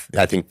part of,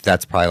 I think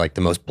that's probably like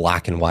the most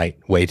black and white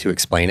way to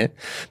explain it.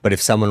 But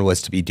if someone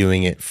was to be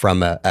doing it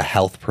from a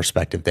health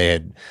perspective,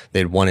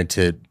 they'd wanted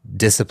to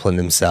discipline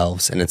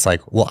themselves, and it's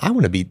like, well, I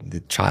want to be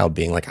the child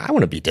being like, I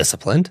want to be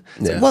disciplined.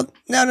 It's like, well,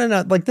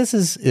 no, like this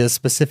is a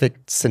specific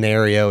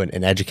scenario,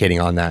 and educating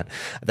on that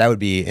would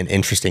be an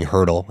interesting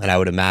hurdle. And I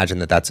would imagine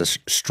that that's a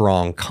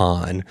strong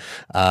con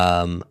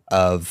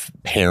of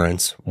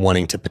parents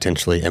wanting to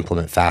potentially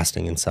implement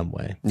fasting in some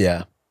way.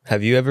 Yeah.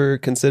 Have you ever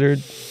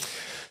considered?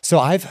 So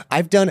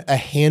I've done a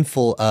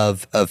handful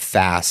of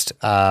fast,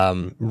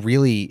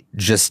 really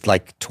just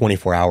like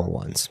 24-hour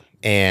ones.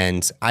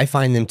 And I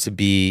find them to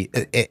be,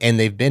 and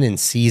they've been in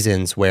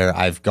seasons where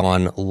I've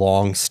gone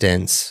long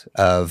stints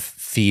of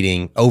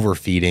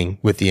overfeeding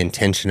with the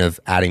intention of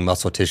adding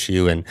muscle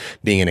tissue and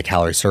being in a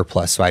calorie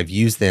surplus. So I've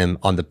used them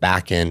on the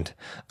back end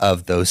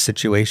of those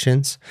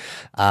situations,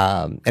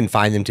 and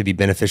find them to be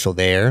beneficial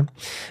there.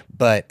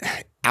 But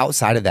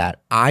outside of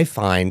that, I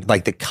find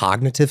like the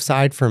cognitive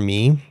side for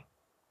me,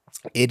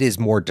 it is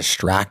more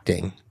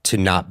distracting to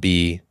not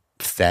be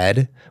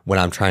fed when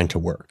I'm trying to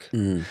work.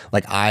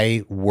 Like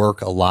I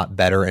work a lot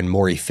better and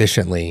more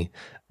efficiently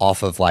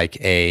off of like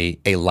a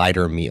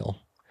lighter meal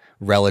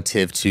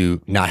relative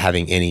to not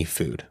having any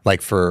food.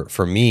 Like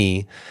for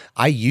me,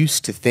 I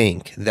used to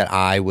think that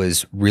I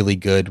was really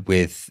good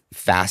with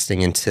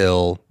fasting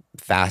until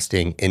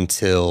fasting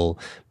until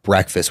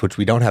breakfast, which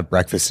we don't have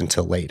breakfast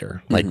until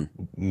later. Like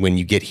when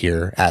you get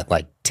here at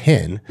like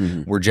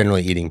 10, we're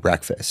generally eating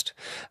breakfast.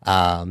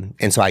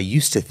 And so I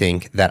used to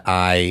think that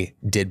I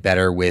did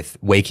better with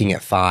waking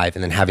at 5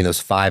 and then having those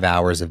 5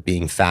 hours of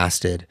being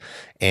fasted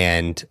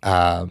and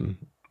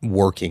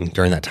working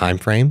during that time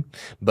frame.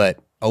 But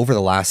over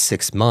the last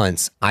 6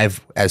 months,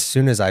 as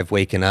soon as I've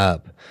waken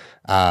up,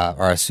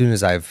 or as soon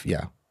as I've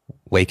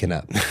waken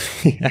up,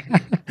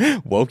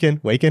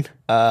 waken.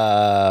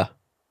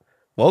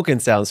 Woken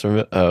sounds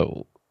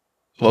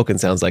woken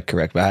sounds like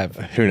correct, but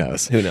who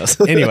knows? Who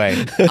knows?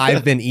 Anyway,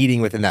 I've been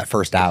eating within that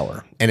first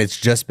hour, and it's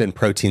just been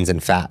proteins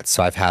and fats.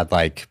 So I've had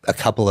like a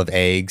couple of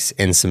eggs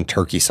and some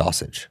turkey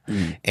sausage,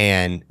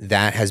 and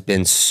that has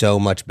been so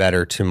much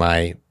better to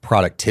my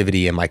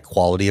productivity and my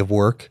quality of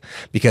work,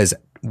 because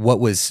what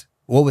was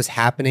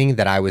happening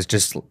that I was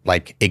just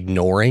like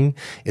ignoring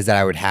is that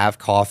I would have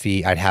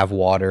coffee, I'd have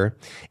water,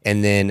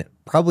 and then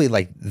probably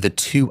like the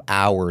 2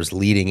 hours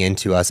leading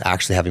into us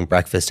actually having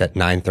breakfast at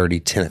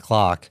 9:30, 10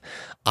 o'clock,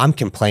 I'm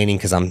complaining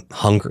because I'm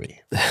hungry,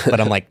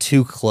 but I'm like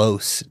too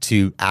close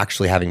to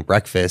actually having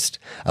breakfast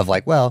of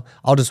like, well,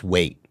 I'll just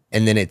wait.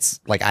 And then it's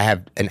like I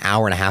have an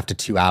hour and a half to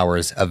 2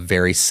 hours of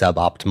very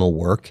suboptimal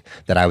work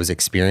that I was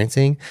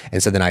experiencing.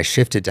 And so then I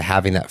shifted to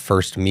having that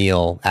first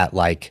meal at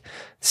like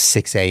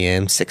 6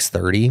 a.m.,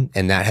 6:30,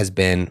 and that has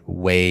been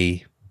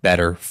way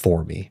better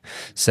for me.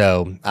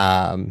 So,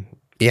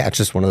 yeah, it's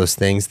just one of those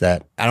things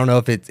that I don't know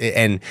if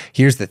and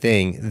here's the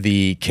thing,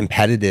 the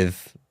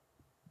competitive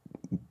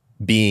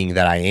being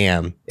that I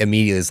am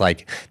immediately is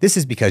like, this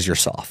is because you're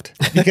soft,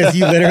 because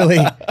you literally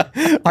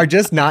are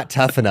just not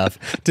tough enough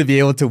to be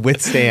able to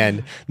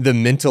withstand the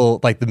mental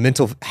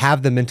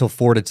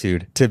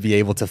fortitude to be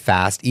able to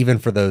fast, even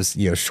for those,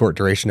 short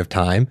duration of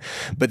time.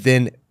 But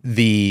then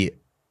the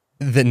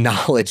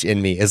knowledge in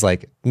me is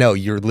like, no,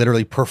 you're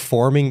literally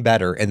performing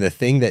better. And the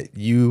thing that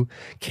you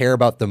care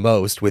about the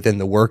most within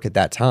the work at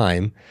that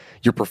time,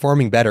 you're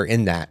performing better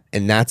in that.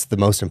 And that's the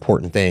most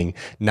important thing,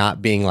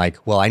 not being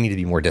like, well, I need to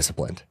be more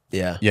disciplined.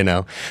 Yeah.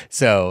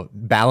 So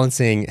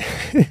balancing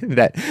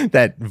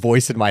that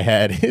voice in my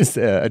head is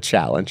a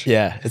challenge.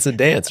 Yeah. It's a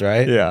dance,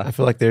 right? Yeah. I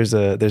feel like there's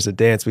a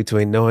dance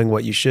between knowing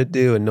what you should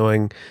do and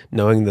knowing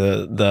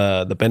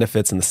the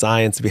benefits and the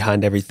science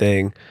behind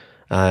everything.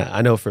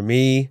 I know for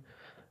me,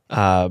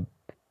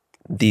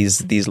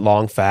 these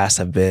long fasts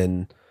have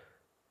been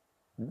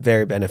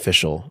very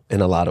beneficial in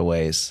a lot of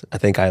ways. I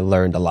think I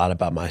learned a lot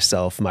about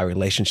myself. My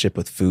relationship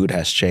with food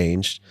has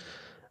changed.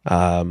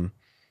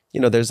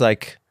 There's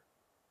like,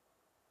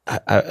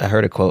 I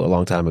heard a quote a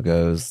long time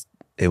ago.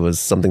 It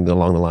was something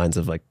along the lines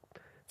of like,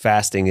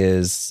 fasting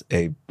is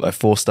a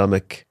full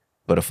stomach,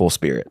 but a full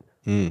spirit.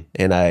 And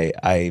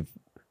it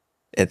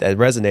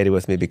resonated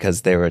with me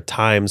because there were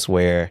times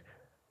where,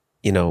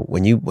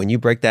 when you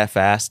break that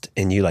fast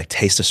and you like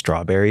taste a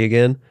strawberry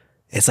again,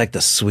 it's like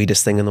the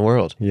sweetest thing in the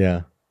world.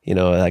 Yeah.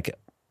 Like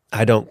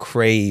I don't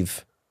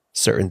crave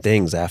certain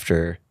things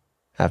after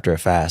a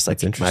fast.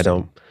 Like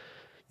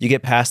you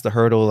get past the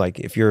hurdle. Like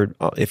if you're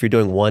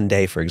doing one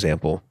day, for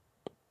example,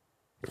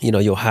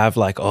 you'll have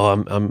like,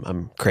 oh,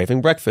 I'm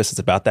craving breakfast. It's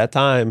about that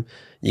time.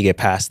 You get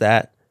past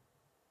that,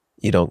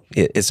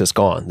 it's just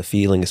gone. The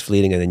feeling is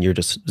fleeting, and then you're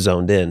just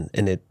zoned in,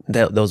 and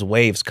those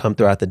waves come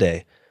throughout the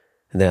day.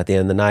 And then at the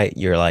end of the night,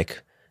 you're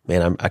like,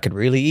 man, I could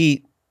really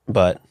eat,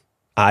 but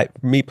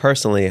me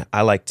personally,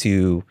 I like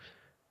to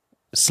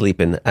sleep,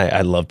 and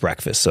I love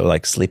breakfast. So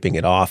like sleeping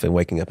it off and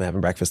waking up and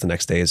having breakfast the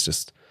next day is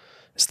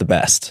it's the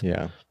best.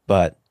 Yeah.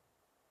 But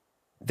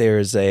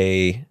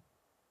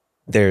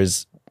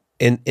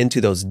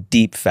into those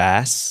deep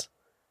fasts,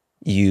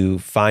 you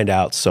just find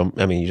out so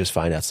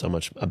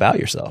much about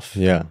yourself.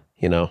 Yeah.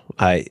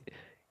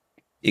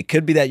 It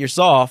could be that you're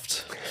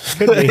soft.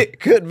 It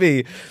could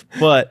be,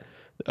 but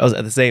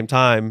at the same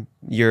time,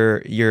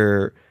 you're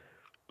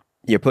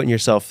putting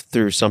yourself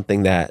through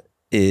something that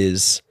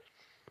is,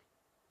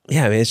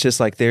 it's just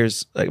like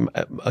there's like,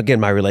 again,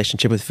 my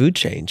relationship with food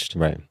changed.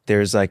 Right.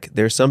 There's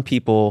some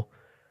people,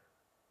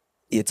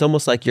 it's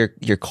almost like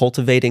you're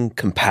cultivating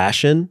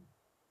compassion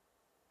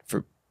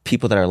for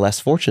people that are less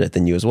fortunate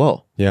than you as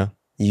well. Yeah.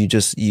 You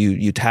just,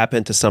 you tap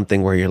into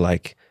something where you're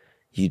like,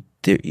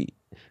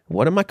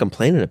 what am I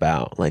complaining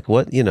about? Like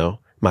what,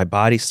 my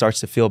body starts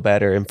to feel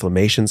better.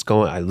 Inflammation's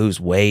going, I lose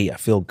weight. I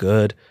feel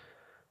good.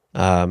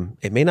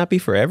 It may not be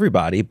for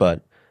everybody,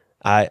 but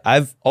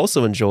I've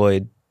also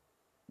enjoyed,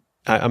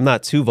 I'm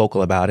not too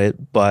vocal about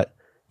it, but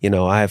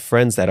I have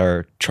friends that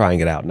are trying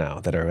it out now,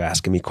 that are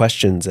asking me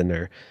questions, and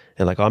they're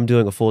like, oh, I'm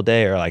doing a full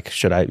day, or like,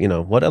 should I,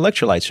 what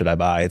electrolytes should I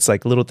buy? It's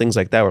like little things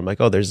like that where I'm like,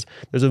 oh, there's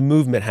a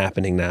movement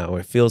happening now, where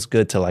it feels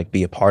good to like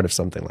be a part of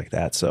something like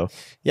that. So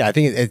yeah, I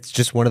think it's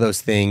just one of those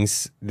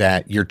things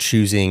that you're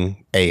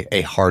choosing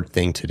a hard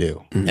thing to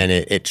do, and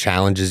it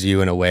challenges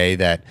you in a way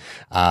that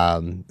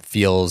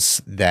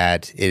feels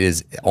that it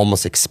is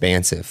almost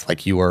expansive.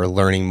 Like you are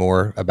learning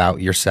more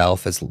about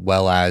yourself, as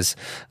well as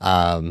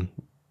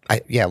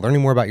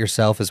learning more about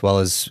yourself as well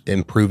as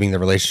improving the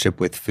relationship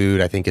with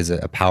food, I think is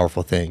a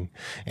powerful thing.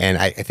 And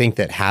I think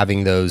that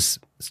having those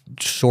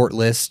short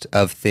list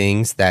of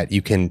things that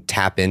you can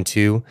tap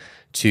into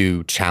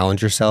to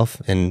challenge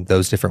yourself in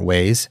those different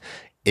ways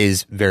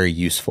is very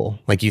useful.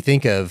 Like you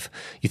think of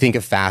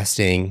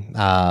fasting,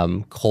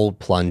 cold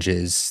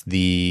plunges,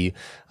 the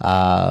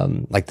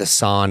like the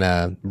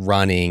sauna,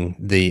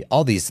 running,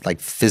 all these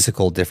like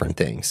physical different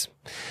things,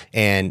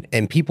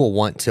 and people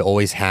want to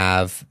always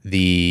have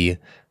the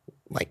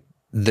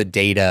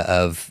data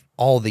of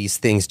all these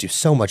things do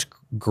so much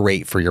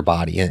great for your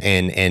body,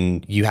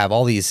 and you have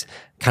all these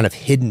kind of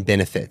hidden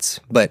benefits,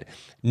 but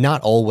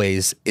not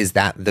always is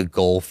that the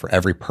goal for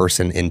every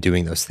person in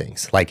doing those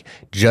things. Like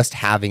just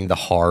having the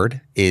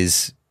hard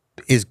is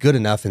good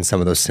enough in some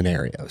of those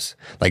scenarios.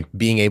 Like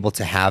being able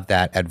to have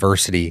that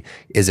adversity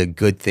is a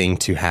good thing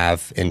to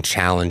have and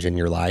challenge in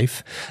your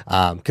life.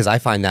 Because I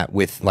find that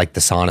with like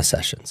the sauna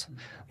sessions,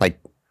 like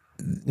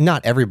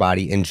not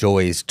everybody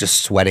enjoys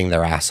just sweating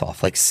their ass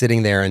off, like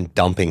sitting there and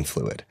dumping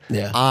fluid.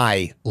 Yeah.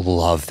 I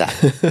love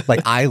that. Like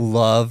I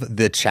love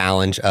the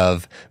challenge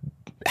of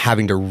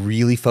having to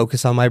really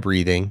focus on my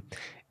breathing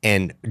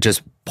and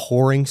just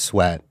pouring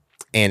sweat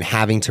and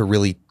having to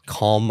really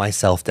calm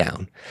myself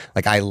down.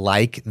 Like I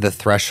like the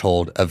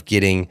threshold of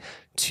getting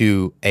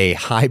to a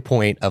high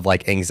point of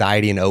like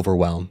anxiety and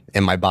overwhelm,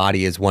 and my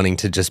body is wanting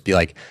to just be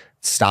like,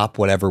 stop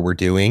whatever we're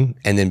doing,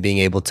 and then being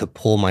able to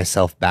pull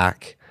myself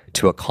back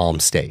to a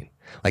calm state.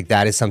 Like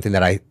that is something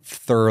that I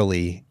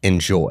thoroughly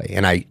enjoy,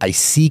 and I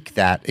seek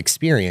that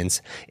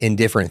experience in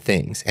different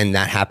things, and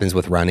that happens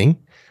with running.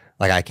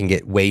 Like I can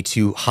get way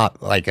too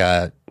hopped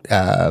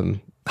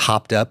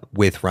up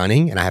with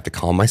running, and I have to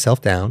calm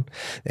myself down.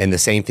 And the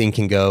same thing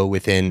can go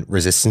within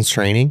resistance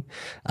training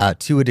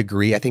to a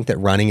degree. I think that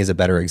running is a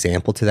better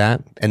example to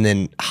that. And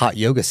then hot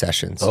yoga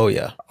sessions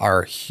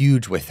are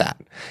huge with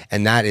that.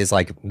 And that is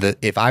like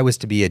if I was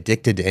to be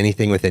addicted to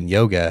anything within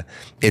yoga,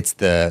 it's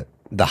the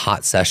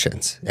hot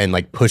sessions and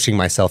like pushing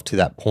myself to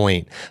that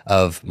point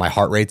of my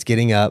heart rate's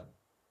getting up,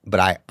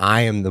 but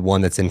I am the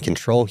one that's in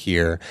control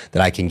here,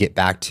 that I can get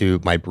back to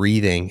my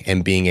breathing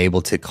and being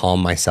able to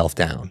calm myself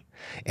down.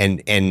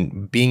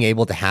 And being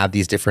able to have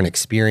these different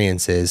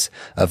experiences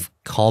of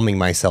calming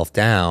myself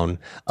down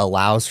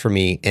allows for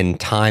me in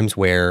times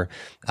where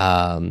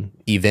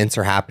events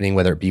are happening,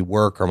 whether it be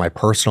work or my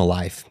personal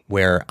life,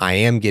 where I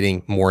am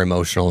getting more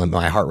emotional and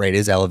my heart rate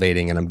is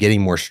elevating and I'm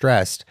getting more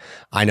stressed.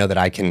 I know that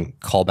I can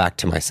call back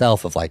to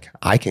myself of like,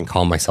 I can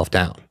calm myself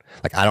down.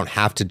 Like I don't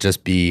have to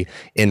just be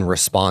in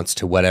response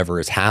to whatever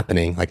is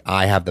happening. Like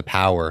I have the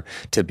power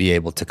to be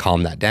able to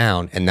calm that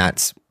down. And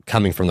that's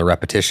coming from the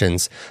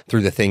repetitions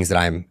through the things that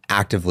I'm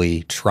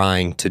actively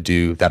trying to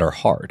do that are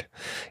hard.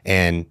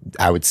 And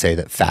I would say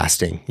that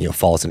fasting,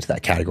 falls into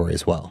that category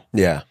as well.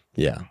 Yeah.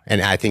 Yeah.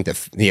 And I think that,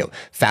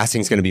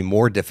 fasting is going to be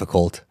more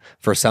difficult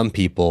for some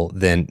people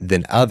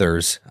than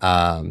others.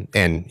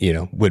 And,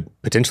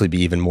 would potentially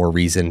be even more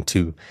reason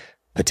to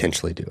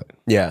potentially do it.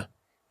 Yeah.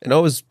 And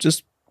always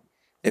just,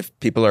 if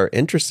people are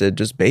interested,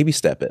 just baby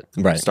step it.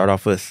 Right. Start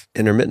off with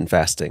intermittent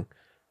fasting.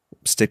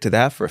 Stick to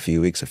that for a few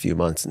weeks, a few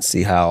months, and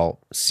see how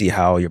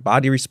your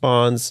body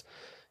responds.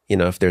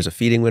 If there's a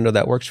feeding window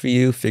that works for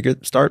you,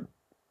 start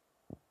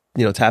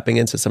tapping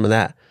into some of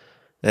that.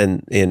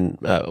 And in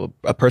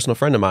a personal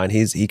friend of mine,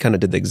 he kind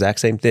of did the exact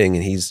same thing,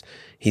 and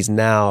he's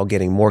now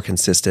getting more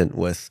consistent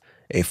with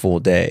a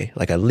full day,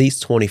 like at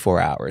least 24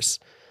 hours,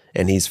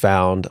 and he's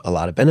found a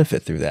lot of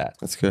benefit through that.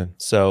 That's good.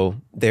 So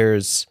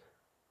there's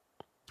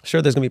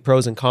going to be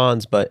pros and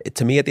cons, but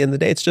to me, at the end of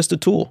the day, it's just a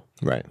tool.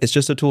 Right. It's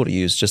just a tool to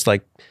use, just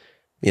like,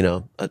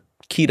 a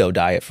keto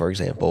diet, for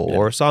example,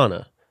 or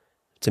sauna.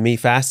 To me,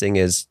 fasting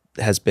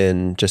has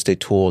been just a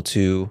tool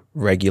to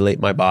regulate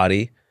my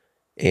body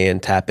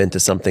and tap into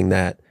something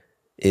that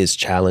is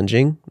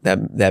challenging,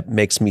 that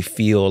makes me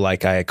feel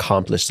like I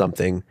accomplished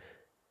something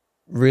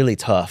really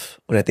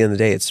tough. When at the end of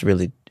the day,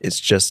 it's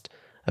just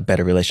a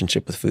better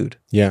relationship with food.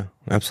 Yeah,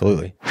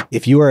 absolutely.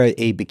 If you are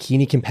a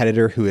bikini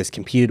competitor who has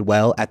competed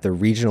well at the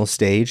regional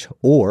stage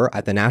or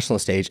at the national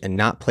stage and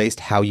not placed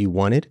how you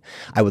wanted,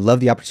 I would love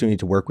the opportunity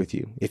to work with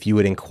you. If you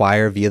would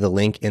inquire via the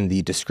link in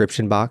the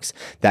description box,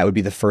 that would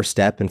be the first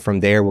step. And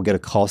from there, we'll get a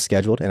call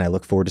scheduled, and I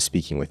look forward to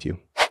speaking with you.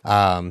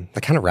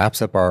 That kind of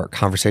wraps up our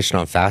conversation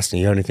on fasting.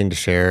 You have anything to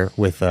share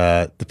with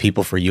the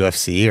people for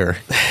UFC, or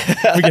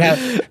we can have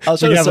a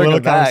little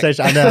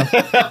conversation? I know.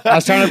 I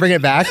was trying to bring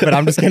it back, but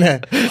I'm just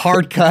gonna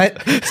hard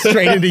cut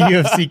straight into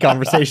UFC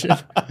conversation.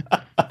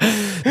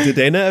 Did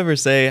Dana ever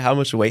say how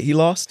much weight he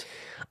lost?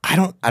 I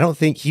don't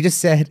think he just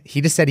said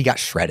he got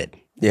shredded.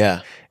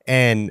 Yeah.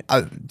 And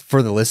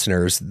for the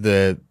listeners,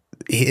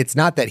 it's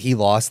not that he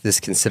lost this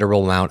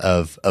considerable amount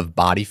of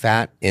body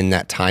fat in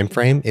that time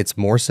frame. It's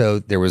more so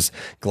there was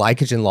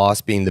glycogen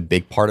loss being the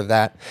big part of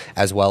that,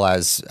 as well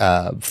as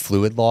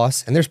fluid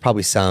loss. And there's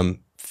probably some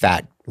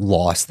fat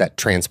loss that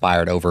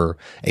transpired over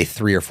a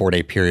 3 or 4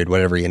 day period,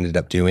 whatever he ended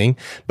up doing.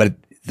 But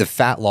the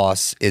fat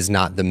loss is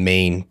not the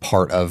main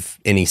part of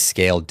any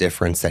scale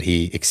difference that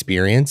he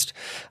experienced.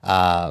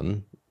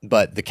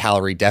 but the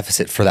calorie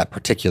deficit for that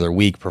particular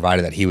week,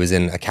 provided that he was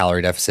in a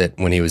calorie deficit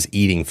when he was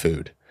eating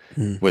food,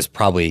 was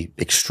probably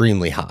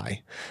extremely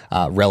high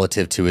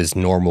relative to his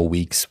normal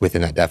weeks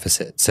within that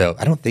deficit. So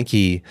I don't think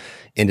he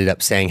ended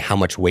up saying how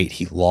much weight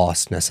he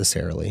lost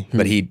necessarily,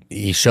 but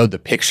he showed the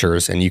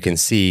pictures, and you can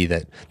see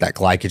that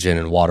glycogen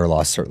and water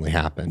loss certainly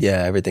happened.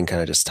 Yeah, everything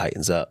kind of just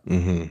tightens up.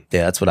 Yeah,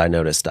 that's what I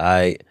noticed.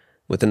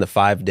 Within the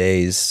 5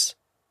 days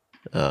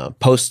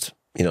post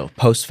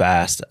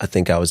fast, I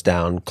think I was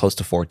down close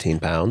to 14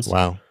 pounds.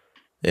 Wow.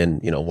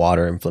 And,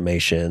 water,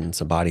 inflammation,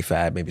 some body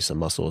fat, maybe some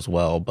muscle as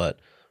well. But,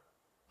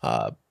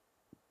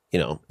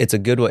 it's a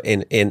good way.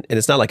 And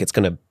it's not like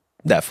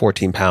that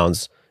 14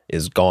 pounds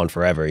is gone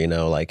forever,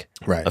 like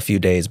right. a few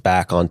days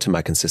back onto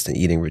my consistent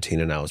eating routine,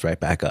 and I was right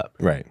back up.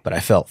 Right. But I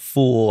felt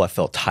full. I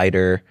felt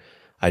tighter.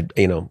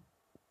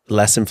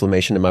 Less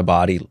inflammation in my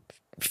body,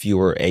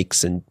 fewer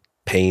aches and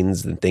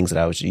pains and things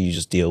that you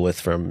just deal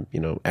with from,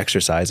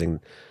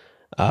 exercising.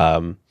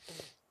 But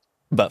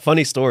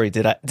funny story,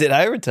 did I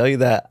ever tell you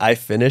that I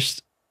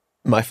finished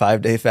my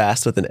 5-day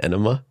fast with an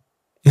enema?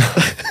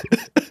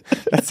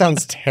 That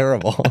sounds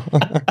terrible.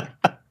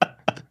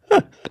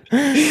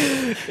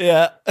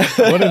 Yeah.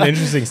 What an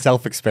interesting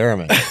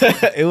self-experiment.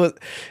 It was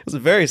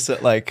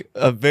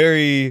a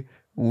very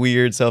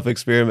weird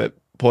self-experiment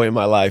point in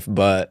my life,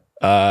 but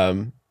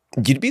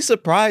you'd be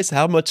surprised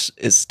how much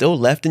is still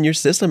left in your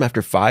system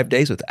after 5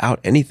 days without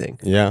anything.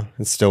 Yeah,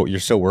 you're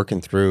still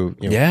working through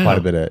quite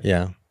a bit of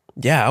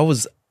Yeah, I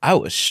was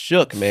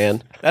shook,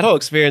 man. That whole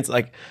experience,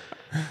 like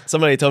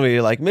somebody told me,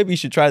 like, maybe you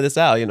should try this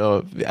out,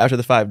 after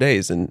the 5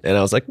 days, and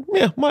I was like,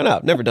 yeah, why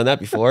not? Never done that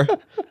before.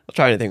 I'll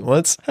try anything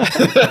once. Dude,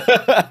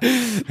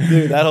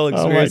 that whole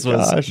experience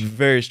was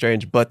very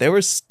strange, but there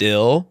was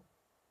still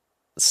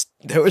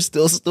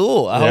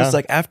stool. I was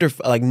like, after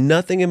like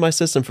nothing in my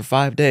system for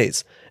 5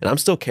 days, and I'm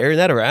still carrying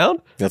that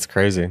around. That's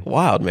crazy.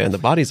 Wild, man. The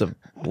body's a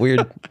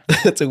weird.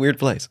 It's a weird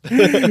place.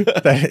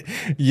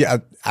 Yeah,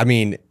 I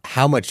mean,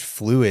 how much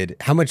fluid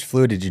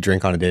did you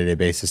drink on a day-to-day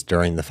basis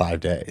during the 5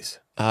 days?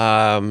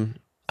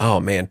 Oh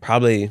man,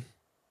 probably.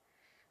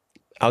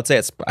 I would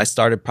say I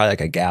started probably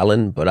like a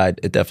gallon, but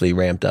it definitely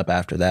ramped up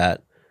after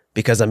that,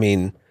 because I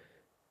mean,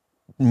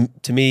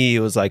 to me, it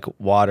was like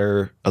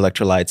water,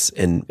 electrolytes,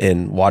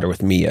 and water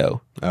with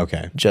Mio.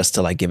 Okay. Just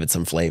to like give it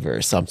some flavor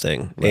or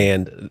something. Right.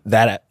 And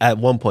that at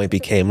one point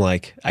became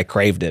like, I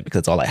craved it because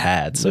it's all I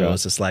had. So it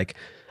was just like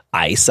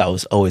ice. I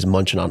was always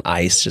munching on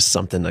ice, just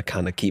something to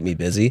kind of keep me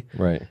busy.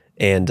 Right.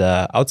 And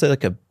I would say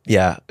like a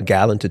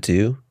gallon to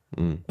 2.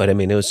 But I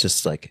mean, it was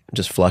just like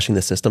flushing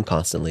the system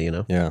constantly,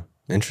 Yeah.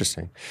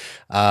 Interesting.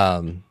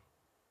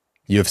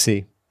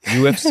 UFC.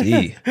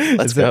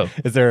 Let's go.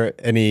 Is there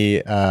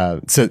any,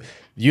 so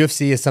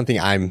UFC is something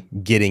I'm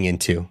getting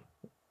into.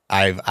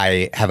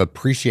 I have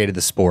appreciated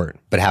the sport,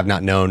 but have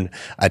not known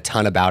a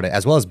ton about it,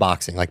 as well as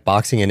boxing. Like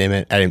boxing and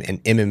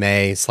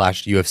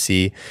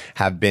MMA/UFC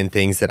have been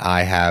things that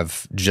I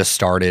have just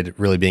started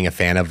really being a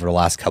fan of over the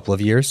last couple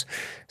of years.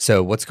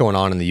 So what's going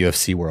on in the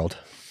UFC world?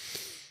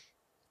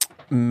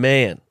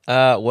 Man,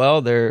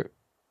 well,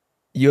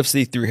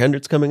 UFC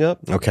 300's coming up,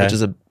 okay, which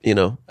is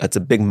that's a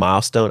big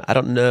milestone. I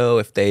don't know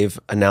if they've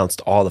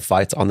announced all the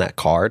fights on that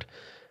card,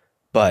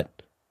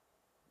 but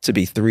to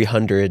be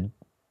 300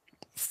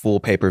 full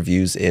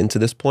pay-per-views into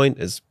this point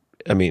is,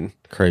 I mean,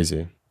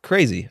 crazy.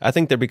 I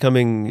think they're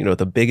becoming,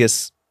 the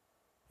biggest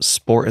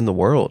sport in the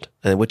world,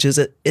 and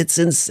it's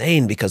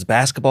insane because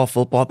basketball,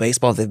 football,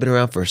 baseball, they've been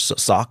around for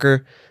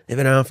soccer, they've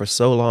been around for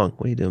so long.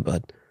 What are you doing,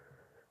 bud?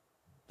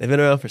 They've been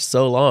around for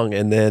so long,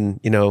 and then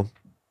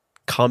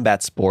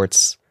combat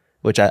sports,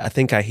 which I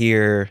think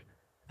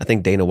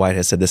Dana White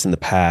has said this in the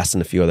past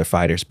and a few other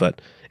fighters,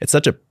 but it's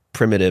such a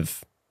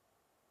primitive,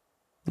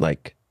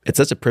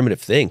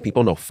 thing.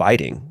 People know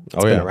fighting.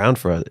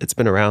 It's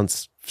been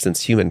around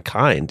since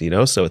humankind,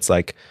 so it's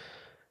like,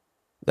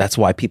 that's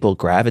why people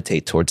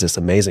gravitate towards this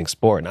amazing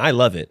sport. And I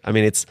love it. I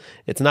mean, it's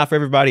not for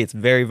everybody. It's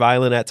very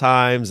violent at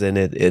times, and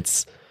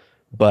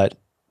but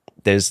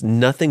there's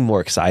nothing more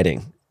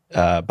exciting.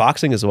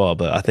 Boxing as well,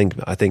 but I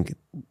think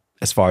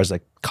as far as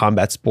like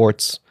combat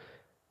sports,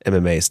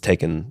 MMA has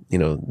taken,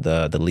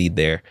 the lead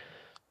there.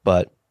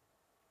 But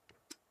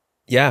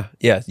yeah,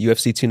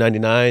 UFC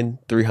 299,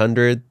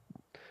 300.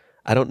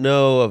 I don't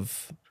know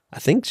I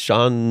think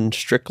Sean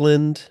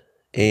Strickland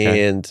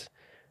and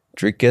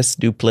Dricus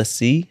du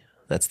Plessis.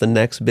 That's the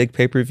next big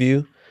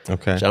pay-per-view.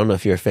 Okay. I don't know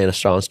if you're a fan of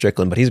Sean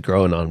Strickland, but he's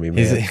growing on me,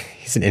 man.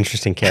 He's an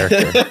interesting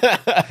character.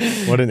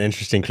 What an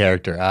interesting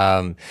character.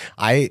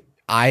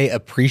 I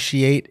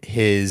appreciate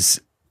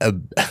his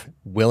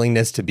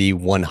willingness to be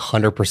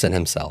 100%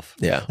 himself.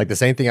 Yeah. Like the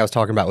same thing I was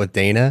talking about with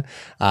Dana.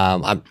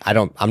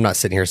 I'm not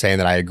sitting here saying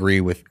that I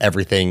agree with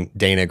everything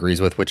Dana agrees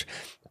with, which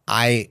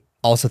I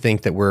also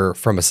think that we're,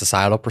 from a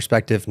societal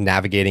perspective,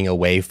 navigating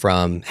away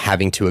from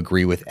having to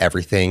agree with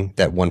everything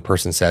that one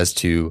person says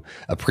to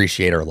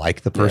appreciate or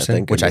like the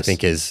person, which I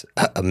think is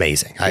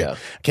amazing. I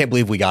can't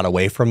believe we got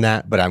away from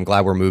that, but I'm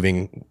glad we're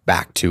moving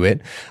back to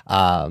it.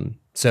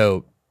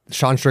 So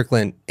Sean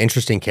Strickland,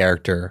 interesting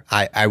character.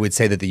 I would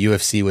say that the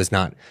UFC was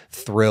not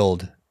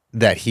thrilled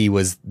that he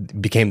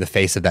became the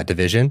face of that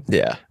division.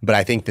 Yeah. But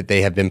I think that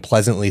they have been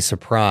pleasantly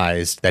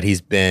surprised that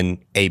he's been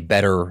a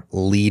better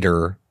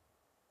leader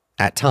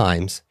at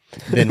times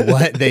than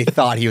what they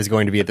thought he was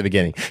going to be at the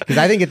beginning. Because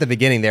I think at the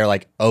beginning, they're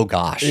like, oh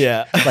gosh.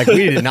 Yeah. Like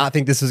we did not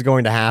think this was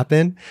going to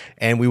happen.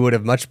 And we would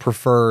have much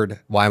preferred,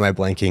 why am I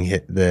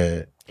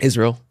blanking,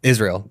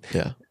 Israel.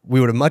 Yeah. We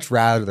would have much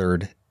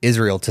rathered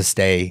Israel to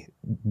stay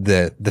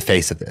the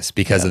face of this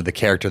because of the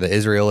character that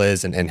Israel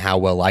is and how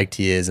well liked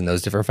he is and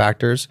those different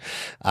factors.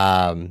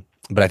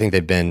 But I think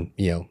they've been,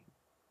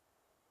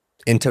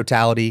 in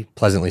totality,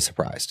 pleasantly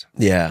surprised.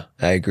 Yeah,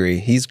 I agree.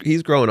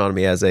 He's growing on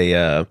me as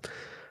a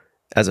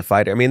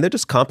fighter. I mean, they're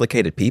just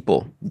complicated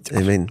people.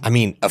 I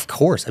mean, of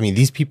course. I mean,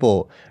 these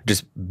people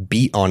just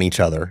beat on each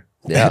other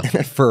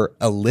for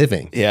a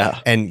living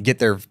and get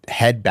their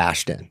head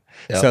bashed in.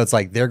 Yep. So it's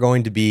like they're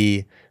going to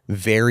be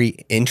very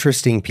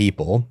interesting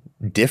people,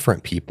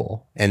 different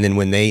people. And then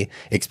when they,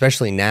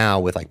 especially now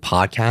with like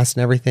podcasts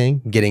and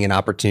everything, getting an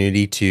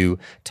opportunity to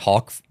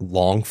talk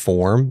long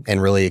form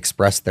and really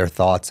express their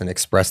thoughts and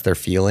express their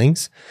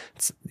feelings,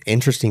 it's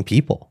interesting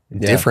people,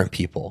 different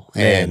people.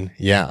 Man.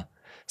 And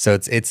so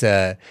it's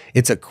a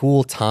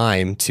cool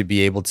time to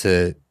be able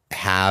to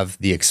have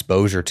the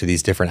exposure to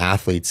these different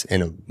athletes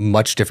in a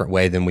much different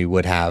way than we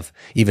would have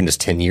even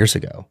just 10 years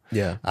ago.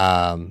 Yeah.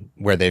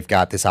 Where they've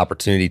got this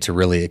opportunity to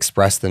really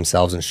express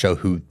themselves and show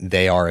who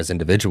they are as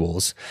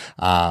individuals.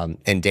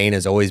 And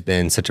Dana's always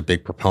been such a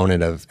big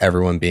proponent of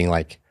everyone being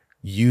like,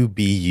 you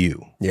be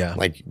you. Yeah.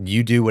 Like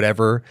you do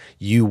whatever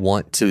you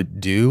want to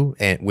do,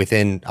 and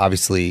within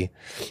obviously,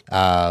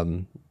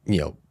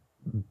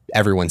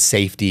 everyone's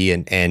safety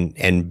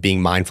and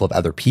being mindful of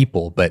other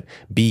people, but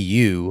be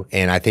you.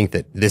 And I think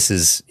that this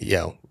is,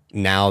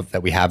 now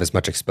that we have as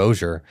much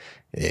exposure,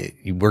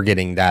 we're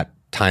getting that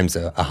times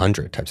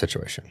 100 type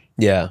situation.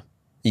 Yeah.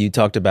 You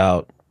talked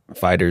about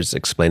fighters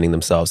explaining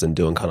themselves and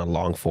doing kind of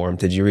long form.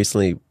 Did you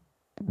recently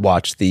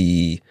watch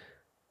the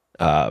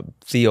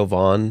Theo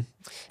Vaughn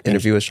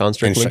interview with Sean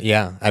Strickland?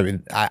 Yeah. I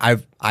mean,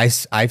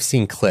 I've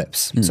seen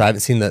clips, so I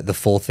haven't seen the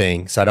full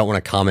thing. So I don't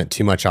want to comment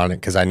too much on it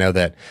because I know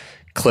that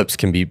clips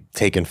can be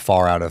taken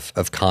far out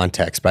of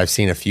context, but I've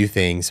seen a few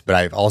things, but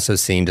I've also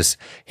seen just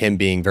him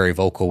being very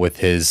vocal with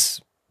his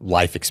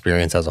life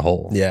experience as a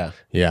whole. Yeah.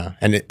 Yeah.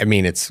 And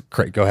it's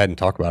go ahead and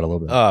talk about it a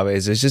little bit. Oh,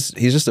 he's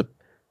just a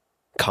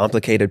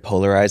complicated,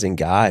 polarizing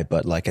guy,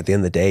 but like at the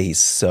end of the day, you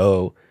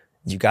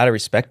got to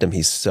respect him.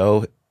 He's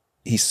so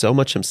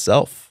much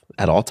himself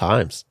at all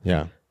times.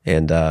 Yeah.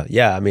 And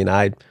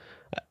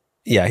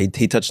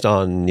he touched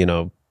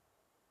on,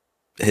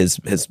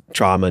 his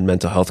trauma and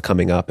mental health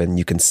coming up, and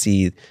you can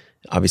see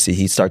obviously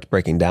he starts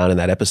breaking down in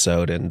that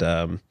episode, and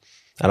I'm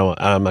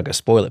not gonna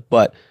spoil it,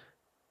 but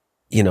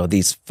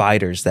these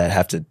fighters that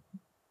have to,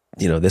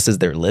 this is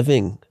their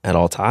living at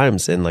all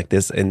times, and like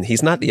this, and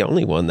he's not the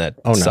only one that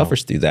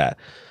suffers through that.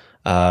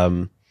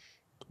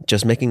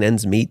 Just making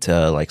ends meet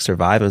to like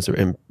survive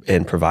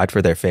and provide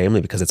for their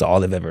family because it's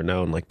all they've ever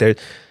known. Like I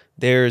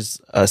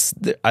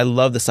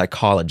love the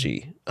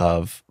psychology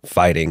of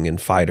fighting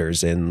and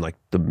fighters and like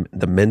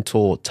the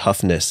mental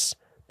toughness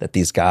that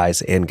these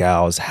guys and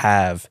gals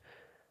have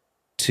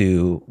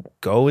to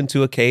go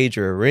into a cage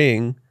or a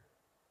ring,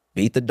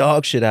 beat the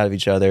dog shit out of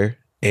each other,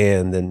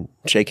 and then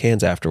shake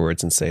hands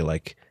afterwards and say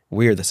like,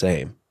 we're the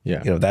same.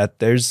 Yeah. That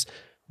there's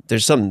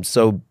something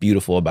so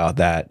beautiful about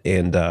that.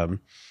 And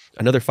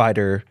another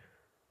fighter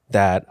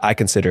that I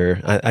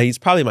consider, he's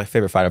probably my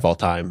favorite fighter of all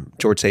time,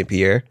 George St.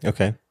 Pierre.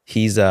 Okay.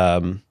 He's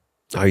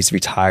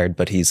retired,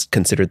 but he's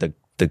considered the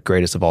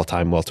greatest of all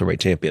time welterweight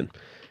champion.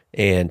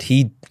 And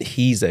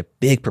he's a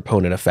big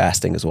proponent of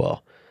fasting as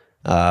well.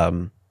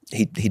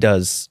 He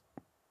does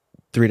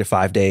 3 to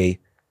 5 day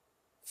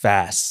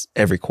fasts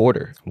every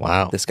quarter.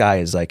 Wow. This guy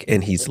is like,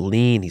 and he's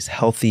lean, he's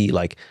healthy.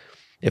 Like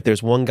if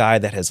there's one guy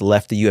that has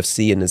left the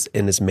UFC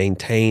and has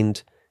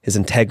maintained his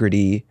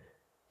integrity,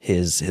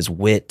 his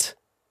wit,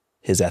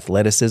 his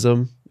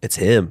athleticism, it's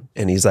him.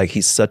 And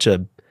he's such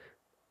a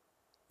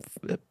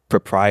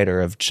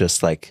proprietor of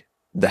just like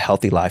the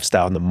healthy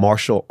lifestyle and the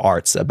martial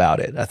arts about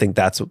it. I think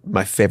that's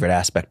my favorite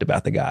aspect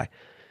about the guy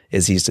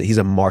is he's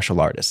a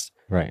martial artist.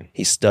 Right.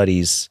 He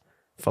studies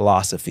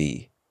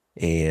philosophy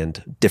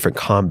and different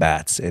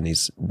combats, and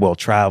he's well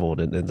traveled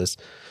and this.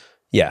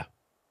 Yeah.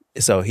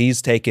 So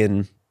he's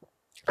taken,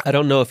 I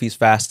don't know if he's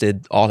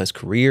fasted all his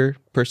career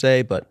per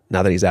se, but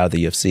now that he's out of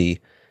the UFC,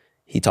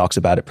 he talks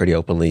about it pretty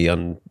openly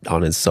on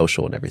his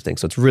social and everything.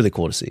 So it's really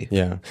cool to see.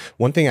 Yeah.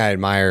 One thing I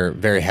admire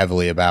very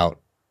heavily about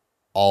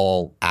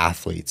all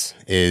athletes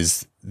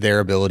is their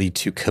ability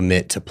to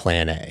commit to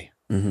plan A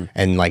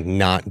and like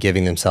not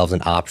giving themselves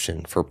an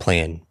option for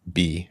plan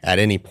B at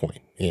any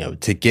point,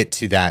 to get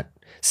to that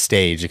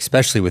stage,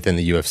 especially within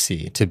the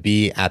UFC, to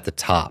be at the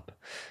top.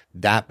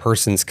 That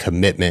person's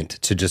commitment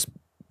to just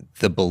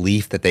the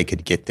belief that they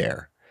could get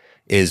there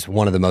is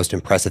one of the most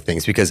impressive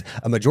things, because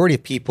a majority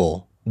of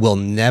people will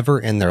never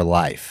in their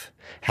life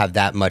have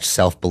that much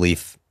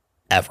self-belief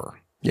ever.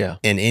 Yeah.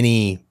 In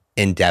any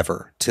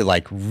endeavor to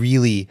like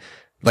really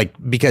Like,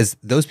 because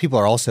those people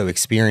are also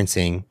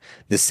experiencing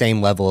the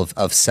same level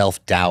of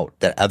self-doubt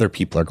that other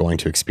people are going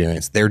to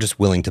experience. They're just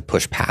willing to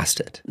push past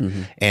it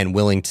and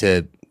willing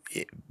to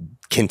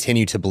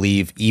continue to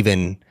believe,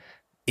 even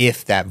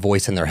if that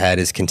voice in their head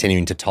is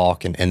continuing to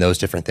talk and those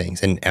different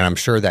things. And I'm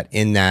sure that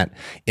in that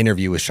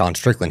interview with Sean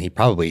Strickland, he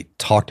probably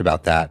talked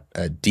about that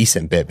a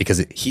decent bit,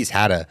 because he's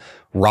had a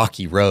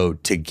rocky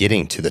road to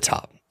getting to the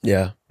top.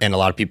 Yeah. And a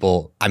lot of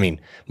people, I mean,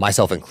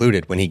 myself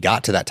included, when he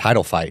got to that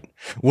title fight,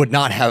 would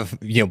not have,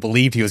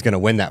 believed he was going to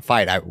win that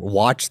fight. I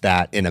watched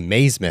that in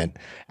amazement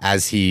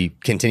as he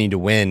continued to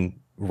win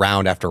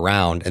round after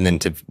round, and then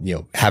to,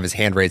 have his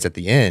hand raised at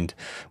the end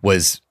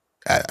was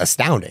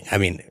astounding. I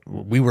mean,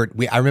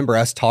 I remember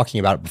us talking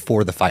about it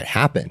before the fight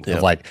happened.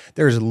 Of like,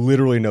 there's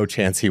literally no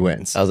chance he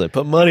wins. I was like,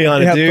 put money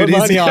on it, dude. Put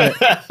money on it.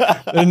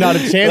 There's not a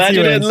chance he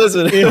wins. Didn't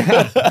listen.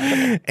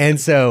 Yeah.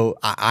 And so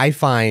I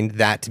find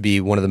that to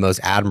be one of the most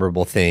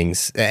admirable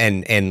things,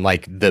 and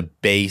like the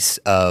base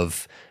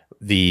of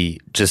the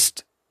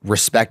just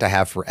respect I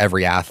have for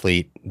every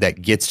athlete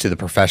that gets to the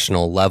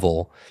professional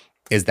level,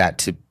 is that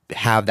to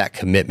have that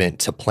commitment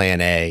to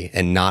plan A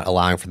and not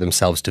allowing for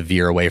themselves to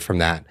veer away from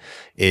that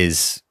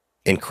is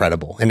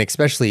incredible. And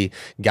especially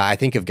I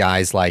think of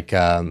guys like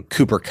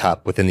Cooper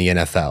Kupp within the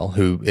NFL,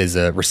 who is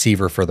a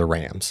receiver for the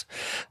Rams.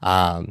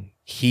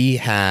 He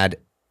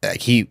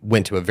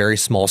went to a very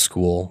small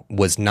school,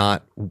 was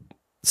not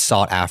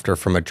sought after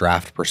from a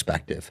draft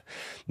perspective,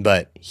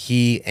 but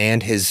he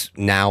and his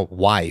now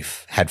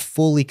wife had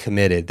fully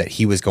committed that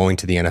he was going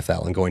to the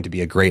NFL and going to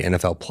be a great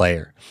NFL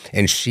player.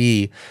 And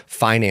she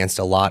financed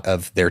a lot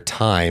of their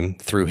time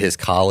through his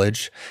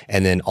college,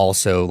 and then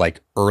also like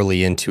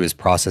early into his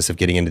process of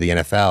getting into the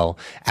NFL,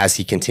 as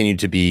he continued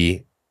to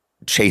be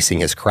chasing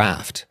his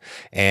craft.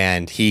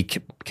 And he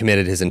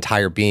committed his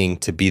entire being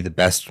to be the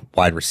best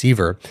wide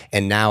receiver.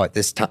 And now at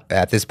this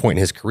point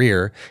in his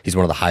career, he's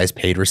one of the highest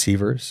paid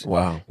receivers.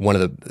 Wow.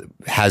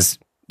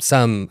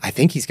 I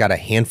think he's got a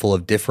handful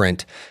of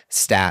different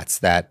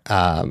stats that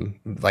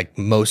like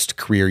most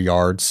career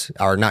yards,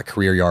 or not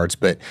career yards,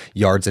 but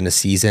yards in a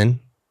season.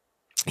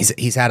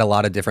 He's had a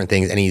lot of different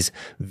things, and he's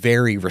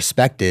very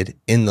respected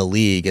in the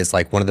league as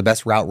like one of the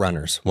best route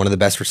runners, one of the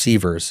best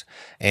receivers,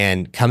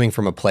 and coming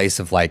from a place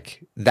of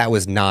like, that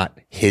was not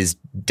his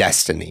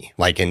destiny.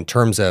 Like, in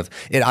terms of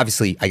it,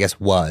 obviously, I guess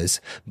was,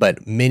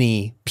 but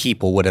many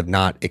people would have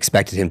not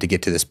expected him to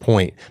get to this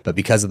point, but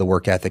because of the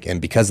work ethic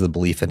and because of the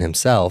belief in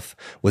himself,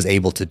 was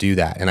able to do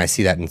that. And I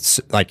see that in,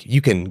 like,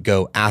 you can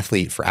go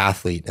athlete for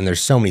athlete, and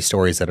there's so many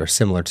stories that are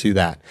similar to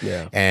that.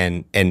 Yeah.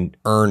 And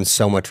earn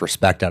so much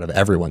respect out of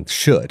everyone.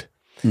 Should.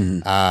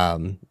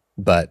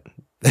 But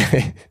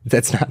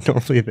that's not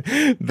normally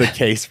the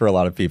case for a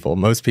lot of people.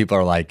 Most people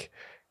are like,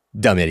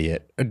 dumb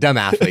idiot, dumb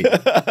athlete.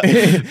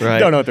 Right.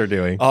 Don't know what they're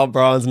doing. All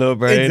bronze, no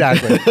brain.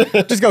 Exactly.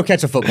 Just go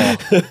catch a football.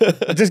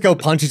 Just go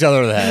punch each other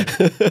over the head.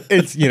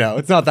 It's,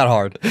 it's not that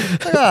hard.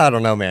 Like, I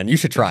don't know, man. You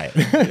should try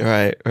it.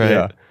 Right.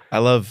 Yeah. I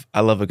love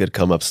a good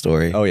come up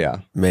story. Oh yeah.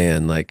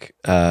 Man, like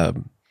I've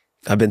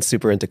been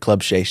super into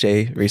Club Shay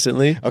Shay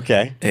recently.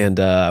 Okay. And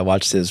I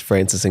watched his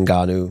Francis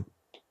Ngannou,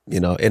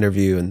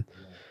 interview, and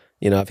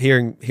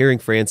hearing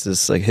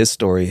Francis, like, his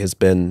story has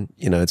been,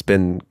 it's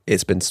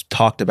been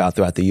talked about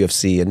throughout the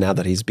UFC, and now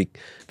that he's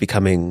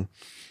becoming,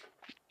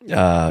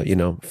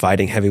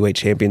 fighting heavyweight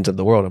champions of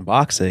the world in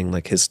boxing,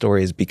 like, his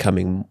story is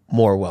becoming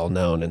more well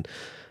known, and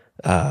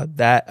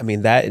that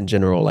in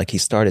general, like, he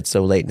started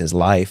so late in his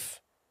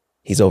life,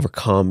 he's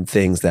overcome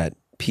things that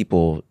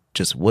people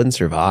just wouldn't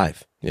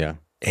survive. Yeah,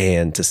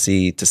 and to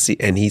see,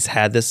 and he's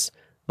had this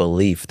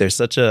belief. There's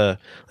such a,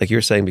 like you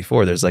were saying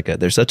before, there's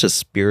such a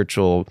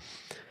spiritual,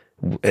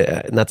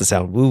 not to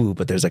sound woo,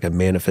 but there's like a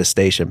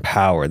manifestation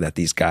power that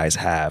these guys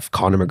have.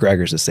 Conor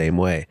McGregor's the same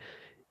way.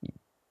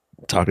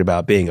 Talking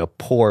about being a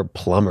poor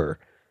plumber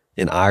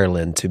in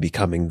Ireland to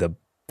becoming the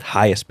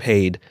highest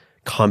paid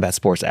combat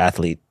sports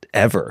athlete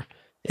ever.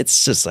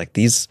 It's just like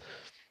these,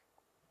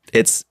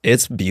 it's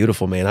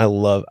beautiful, man. I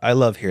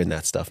love hearing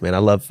that stuff, man. I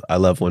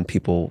love when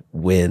people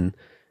win,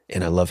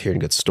 and I love hearing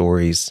good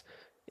stories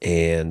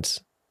and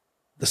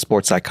the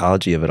sports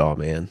psychology of it all,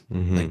 man.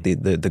 Like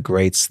the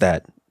greats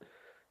that,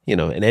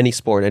 in any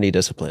sport, any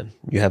discipline,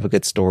 you have a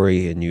good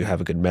story and you have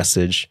a good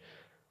message.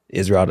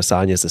 Israel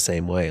Adesanya is the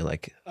same way.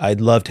 Like, I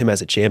loved him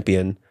as a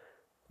champion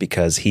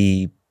because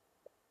he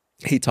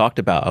talked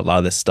about a lot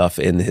of this stuff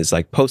in his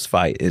like post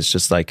fight. Is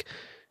just like,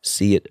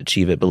 see it,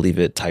 achieve it, believe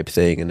it type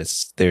thing. And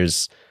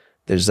there's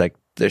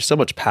so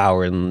much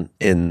power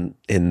in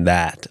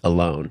that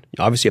alone.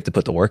 Obviously, you have to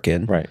put the work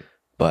in, right?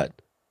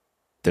 But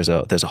there's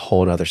a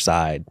whole other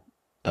side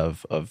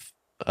of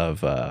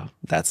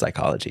that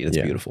psychology. It's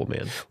beautiful,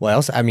 man. Well,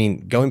 else,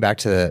 going back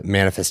to the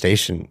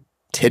manifestation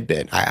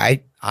tidbit,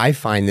 I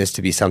find this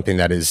to be something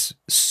that is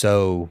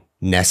so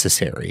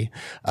necessary,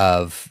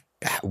 of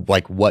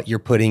like what you're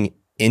putting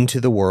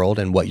into the world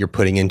and what you're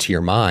putting into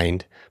your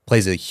mind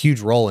plays a huge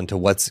role into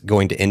what's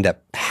going to end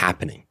up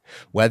happening.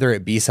 whether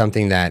it be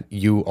something that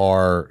you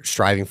are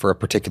striving for a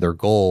particular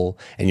goal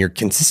and you're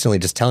consistently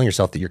just telling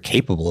yourself that you're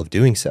capable of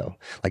doing so.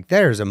 Like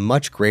there's a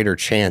much greater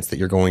chance that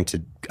you're going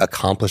to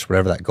accomplish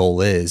whatever that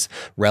goal is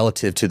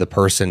relative to the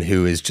person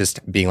who is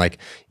just being like,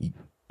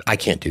 I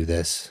can't do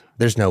this.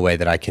 There's no way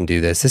that I can do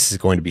this. This is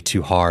going to be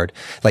too hard.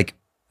 Like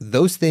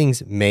those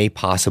things may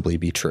possibly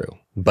be true,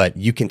 but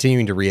you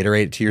continuing to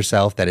reiterate it to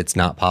yourself that it's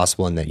not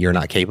possible and that you're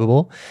not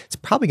capable, it's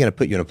probably going to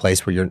put you in a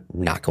place where you're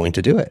not going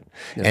to do it.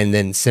 Yeah. And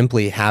then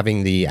simply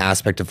having the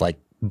aspect of like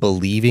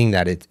believing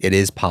that it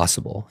is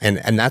possible.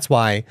 And that's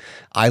why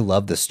I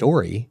love the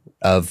story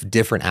of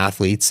different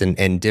athletes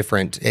and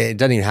different, it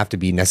doesn't even have to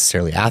be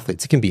necessarily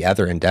athletes. It can be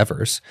other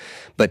endeavors,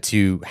 but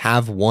to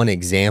have one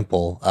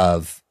example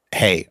of,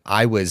 hey,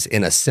 I was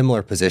in a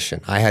similar position.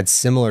 I had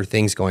similar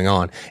things going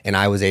on and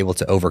I was able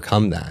to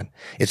overcome that.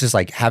 It's just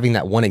like having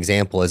that one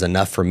example is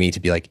enough for me to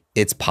be like,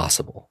 it's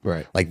possible.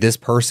 Right. Like this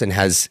person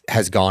has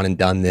gone and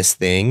done this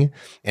thing.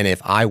 And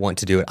if I want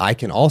to do it, I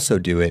can also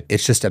do it.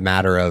 It's just a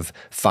matter of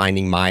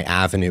finding my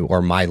avenue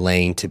or my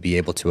lane to be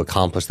able to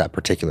accomplish that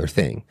particular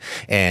thing.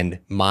 And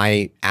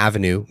my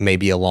avenue may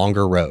be a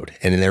longer road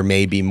and there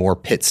may be more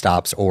pit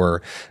stops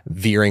or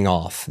veering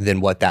off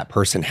than what that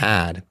person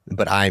had,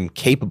 but I'm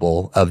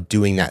capable of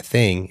doing that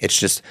thing. It's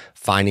just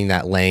finding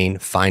that lane,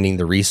 finding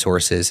the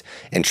resources,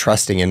 and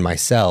trusting in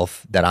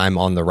myself that I'm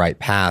on the right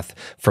path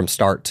from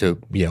start to,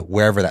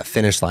 wherever that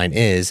finish line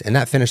is. And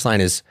that finish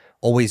line is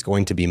always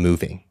going to be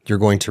moving. You're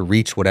going to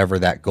reach whatever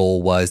that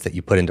goal was that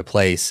you put into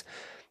place.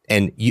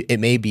 And it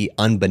may be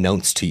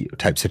unbeknownst to you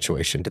type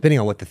situation, depending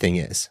on what the thing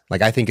is.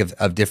 Like I think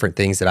of different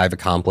things that I've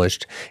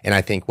accomplished, and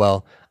I think,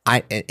 well,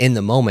 in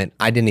the moment,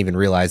 I didn't even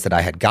realize that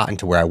I had gotten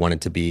to where I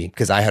wanted to be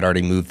because I had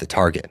already moved the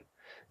target,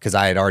 because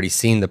I had already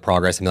seen the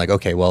progress and be like,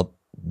 okay, well,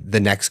 the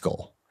next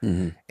goal.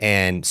 Mm-hmm.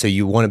 And so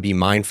you want to be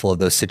mindful of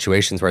those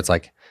situations where it's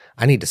like,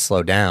 I need to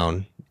slow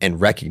down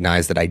and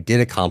recognize that I did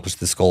accomplish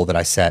this goal that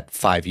I set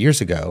 5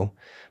 years ago,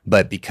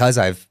 but because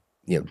I've,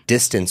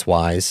 distance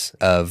wise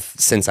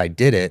since I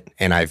did it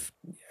and I've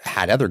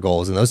had other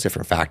goals and those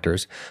different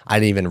factors, I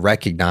didn't even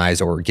recognize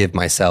or give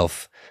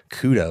myself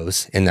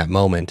kudos in that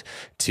moment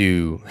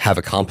to have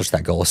accomplished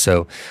that goal.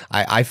 So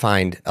I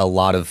find a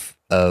lot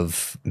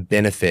of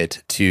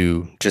benefit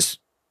to just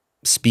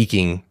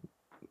speaking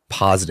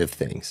positive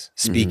things,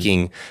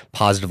 speaking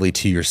positively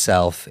to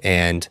yourself,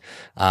 and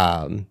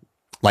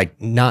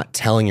like not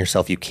telling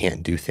yourself you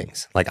can't do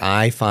things. Like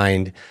I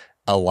find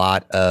a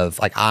lot of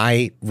like,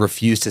 I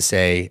refuse to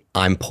say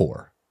I'm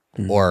poor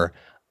or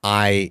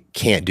I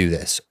can't do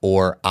this,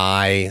 or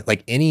I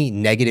like any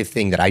negative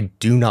thing that I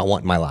do not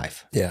want in my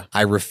life. Yeah.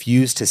 I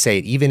refuse to say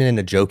it even in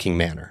a joking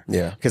manner.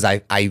 Yeah. Because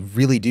I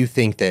really do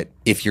think that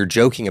if you're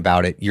joking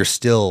about it, you're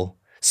still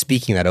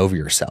speaking that over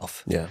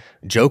yourself. Yeah.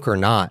 Joke or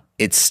not,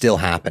 it's still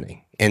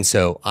happening. And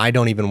so I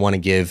don't even want to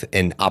give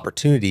an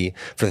opportunity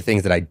for the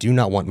things that I do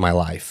not want in my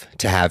life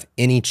to have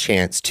any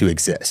chance to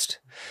exist.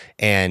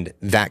 And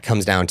that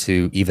comes down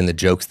to even the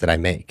jokes that I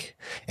make.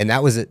 And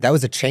that was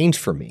a change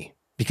for me,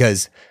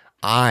 because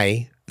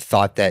I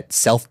thought that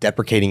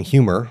self-deprecating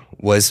humor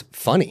was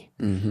funny.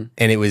 Mm-hmm.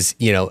 And it was,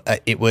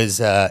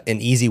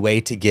 an easy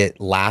way to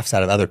get laughs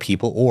out of other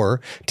people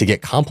or to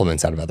get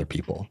compliments out of other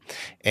people.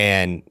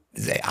 And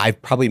I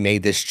probably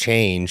made this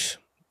change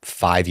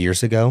 5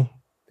 years ago.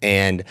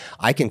 And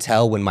I can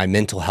tell when my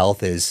mental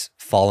health is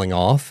falling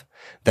off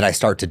that I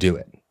start to do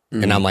it.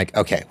 Mm-hmm. And I'm like,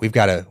 okay, we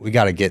got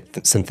to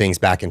get some things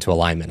back into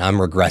alignment. I'm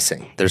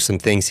regressing. There's some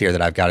things here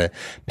that I've got to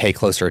pay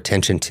closer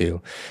attention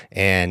to.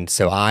 And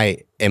so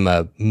I am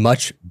a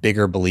much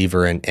bigger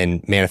believer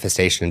in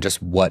manifestation and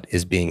just what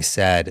is being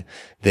said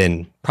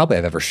than probably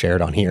I've ever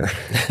shared on here.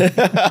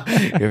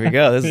 Here we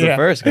go. This is the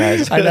first,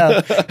 guys. I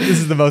know. This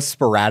is the most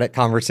sporadic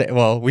conversation.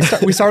 Well, we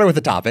started with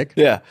the topic.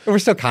 Yeah. We're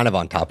still kind of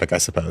on topic, I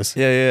suppose.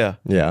 Yeah.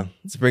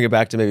 Let's bring it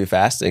back to maybe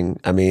fasting.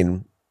 I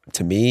mean,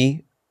 to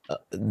me,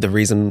 the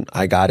reason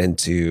I got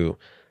into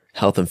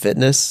health and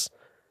fitness,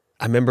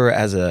 I remember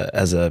as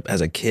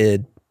a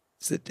kid,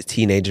 as a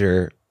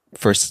teenager,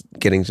 first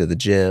getting to the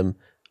gym,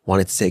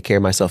 wanted to take care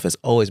of myself, has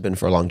always been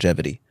for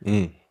longevity.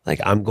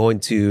 Like I'm going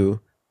to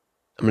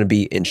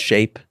be in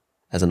shape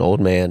as an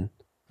old man.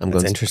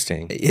 That's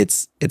interesting.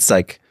 It's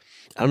like,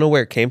 I don't know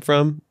where it came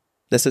from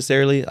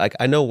necessarily. Like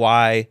I know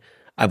why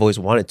I've always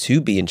wanted to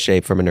be in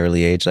shape from an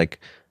early age. Like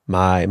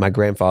my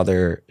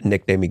grandfather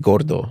nicknamed me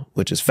gordo,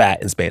 which is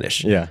fat in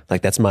Spanish. Yeah.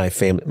 Like that's my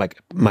family.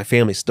 Like my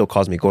family still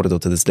calls me gordo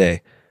to this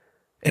day.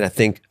 And I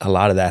think a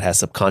lot of that has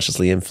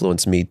subconsciously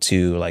influenced me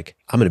to like,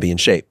 I'm going to be in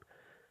shape.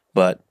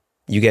 But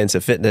you get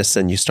into fitness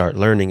and you start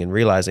learning and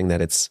realizing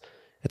that it's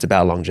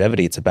about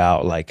longevity. It's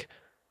about like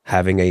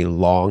having a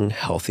long,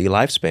 healthy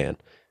lifespan.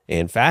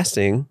 And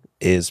fasting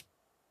is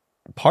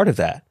part of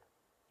that.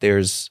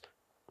 There's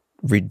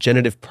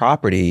regenerative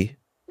properties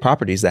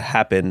that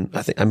happen.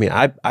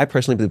 I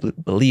personally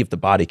believe the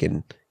body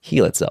can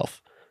heal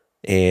itself,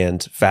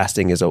 and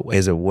fasting is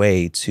a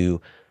way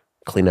to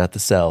clean out the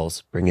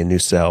cells, bring in new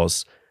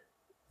cells,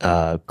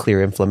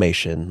 clear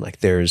inflammation. Like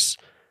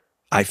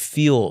I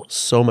feel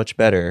so much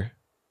better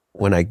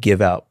when I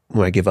give up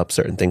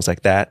certain things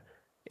like that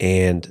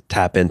and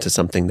tap into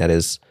something that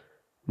is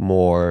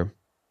more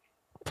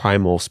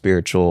primal,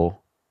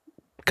 spiritual,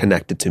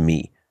 connected to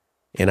me.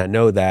 And I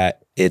know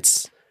that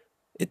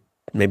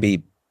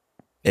maybe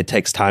it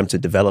takes time to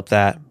develop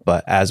that,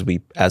 but as we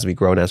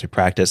grow and as we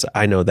practice,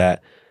 I know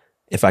that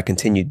if I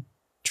continue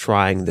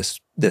trying this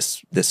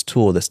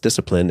tool, this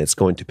discipline, it's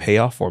going to pay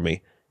off for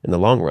me in the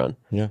long run.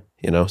 Yeah.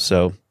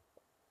 So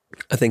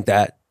I think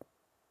that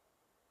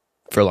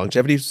for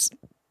longevity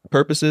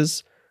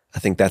purposes, I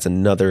think that's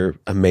another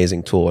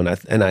amazing tool. And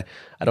I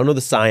don't know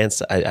the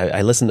science.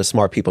 I listen to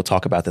smart people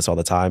talk about this all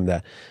the time,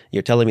 that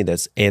you're telling me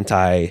that's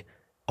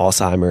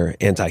anti-Alzheimer,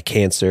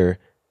 anti-cancer,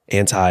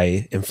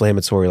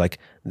 anti-inflammatory, like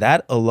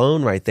that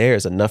alone right there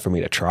is enough for me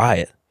to try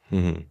it.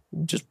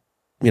 Mm-hmm. Just,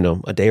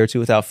 a day or two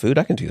without food,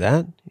 I can do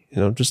that,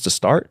 just to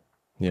start.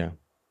 Yeah.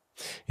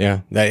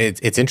 Yeah.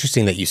 It's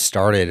interesting that you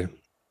started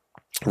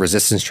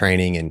resistance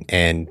training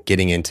and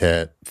getting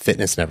into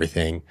fitness and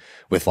everything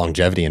with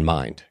longevity in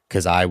mind.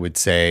 Because I would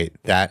say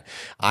that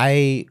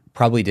I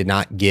probably did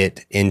not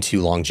get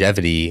into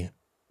longevity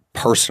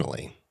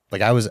personally.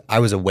 Like I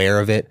was aware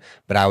of it,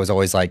 but I was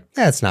always like,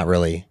 it's not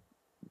really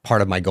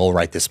part of my goal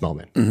right this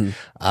moment.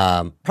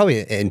 Mm-hmm.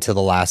 Probably until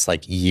the last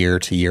year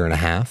to year and a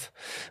half,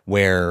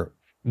 where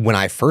when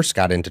I first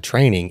got into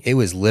training, it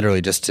was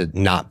literally just to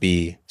not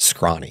be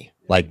scrawny,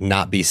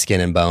 not be skin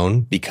and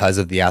bone, because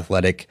of the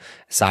athletic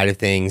side of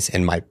things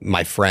and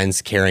my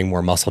friends carrying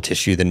more muscle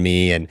tissue than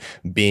me and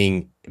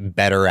being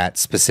better at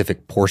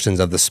specific portions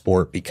of the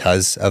sport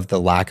because of the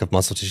lack of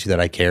muscle tissue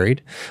that I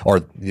carried, or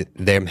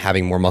them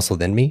having more muscle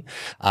than me.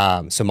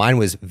 So mine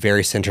was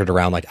very centered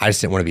around I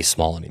just didn't want to be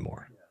small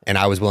anymore. And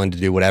I was willing to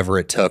do whatever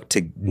it took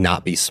to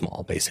not be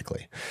small,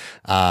 basically.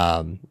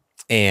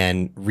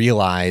 And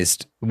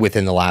realized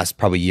within the last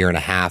probably year and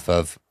a half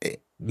of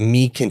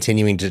me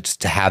continuing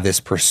to have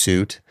this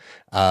pursuit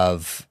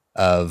of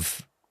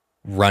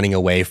running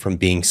away from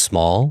being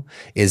small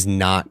is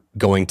not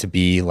going to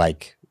be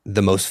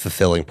the most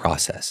fulfilling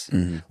process.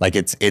 Mm-hmm.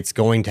 It's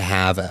going to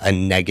have a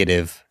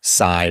negative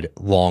side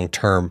long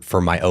term for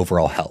my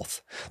overall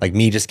health.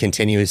 Me just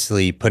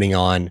continuously putting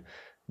on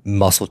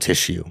muscle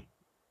tissue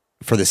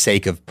for the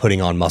sake of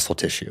putting on muscle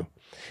tissue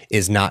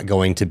is not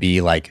going to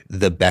be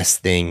the best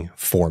thing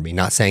for me.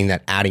 Not saying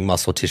that adding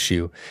muscle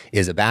tissue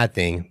is a bad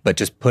thing, but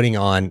just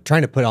trying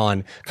to put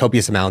on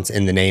copious amounts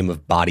in the name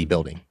of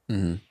bodybuilding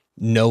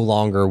no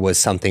longer was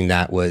something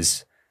that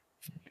was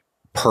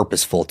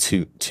purposeful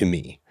to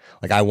me.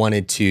 I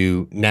wanted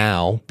to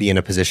now be in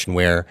a position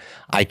where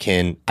I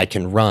can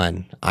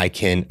run, I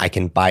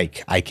can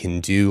bike, I can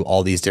do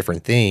all these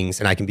different things,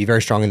 and I can be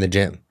very strong in the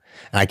gym.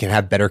 And I can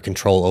have better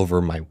control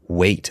over my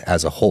weight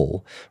as a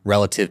whole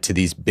relative to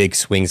these big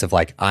swings of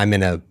I'm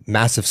in a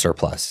massive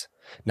surplus.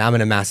 Now I'm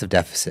in a massive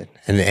deficit,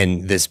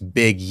 and this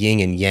big yin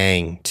and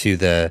yang to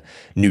the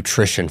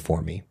nutrition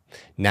for me.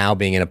 Now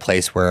being in a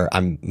place where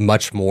I'm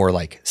much more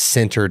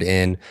centered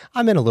in,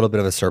 I'm in a little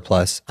bit of a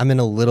surplus. I'm in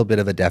a little bit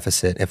of a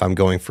deficit if I'm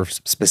going for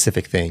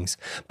specific things.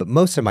 But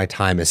most of my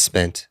time is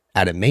spent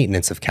at a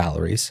maintenance of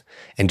calories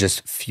and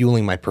just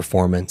fueling my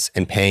performance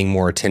and paying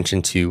more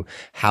attention to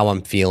how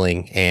I'm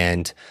feeling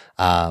and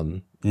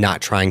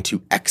not trying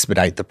to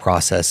expedite the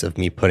process of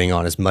me putting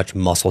on as much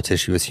muscle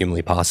tissue as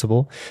humanly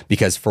possible.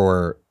 Because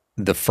for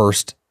the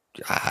first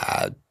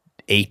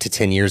 8 to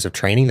 10 years of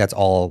training, that's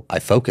all I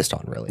focused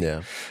on, really.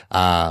 Yeah.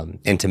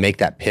 And to make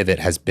that pivot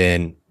has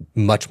been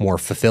much more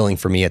fulfilling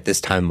for me at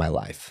this time in my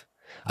life.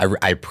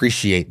 I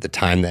appreciate the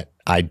time that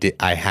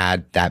I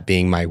had that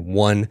being my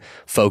one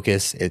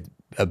focus.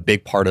 A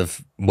big part of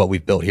what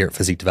we've built here at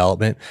Physique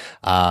Development,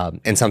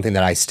 and something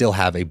that I still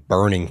have a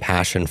burning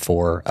passion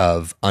for,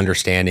 of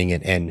understanding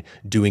and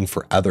doing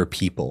for other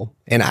people.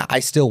 And I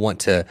still want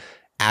to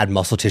add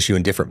muscle tissue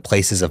in different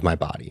places of my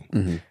body.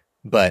 Mm-hmm.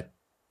 But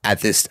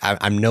at this,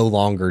 I'm no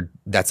longer,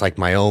 that's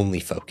my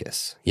only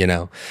focus,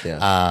 Yeah.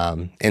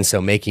 And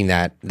so making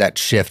that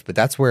shift, but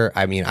that's where,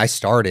 I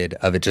started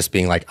of it just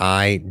being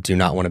I do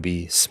not want to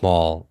be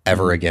small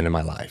ever again in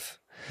my life.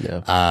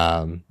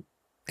 Yeah.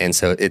 And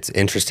so it's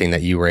interesting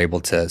that you were able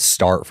to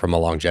start from a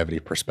longevity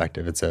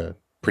perspective. It's a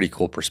pretty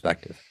cool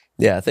perspective.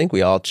 Yeah. I think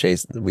we all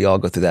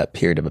go through that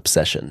period of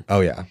obsession.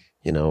 Oh yeah.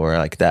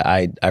 Where that,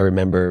 I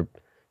remember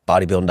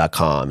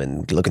bodybuilding.com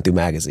and looking through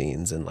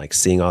magazines and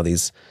seeing all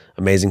these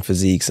amazing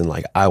physiques and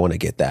I want to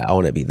get that. I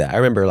want to be that. I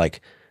remember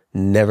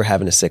never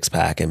having a six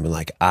pack and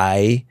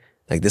being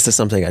this is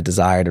something I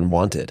desired and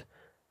wanted.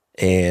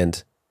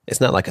 And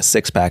it's not a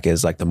six pack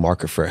is the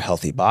marker for a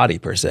healthy body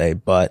per se,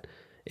 but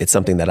it's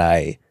something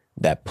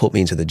that put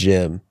me into the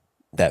gym,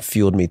 that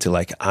fueled me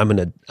to I'm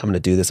gonna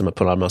do this. I'm gonna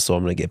put on muscle.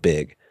 I'm gonna get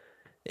big.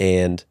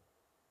 And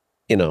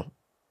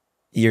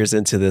years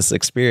into this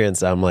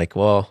experience, I'm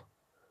well,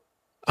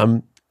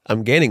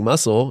 I'm gaining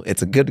muscle.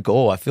 It's a good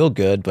goal. I feel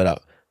good,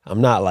 but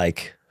I'm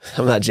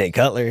not Jay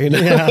Cutler,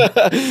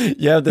 Yeah.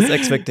 You have this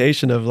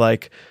expectation of I'm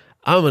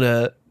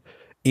gonna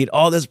eat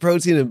all this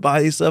protein and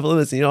buy these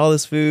supplements and eat all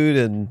this food,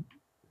 and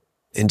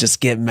and just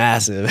get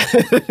massive.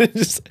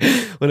 Just,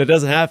 when it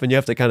doesn't happen, you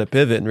have to kind of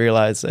pivot and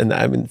realize. And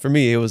I mean, for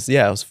me, it was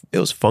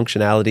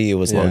functionality, it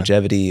was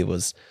longevity, it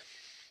was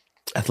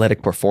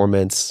athletic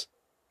performance.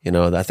 You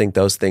know, I think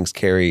those things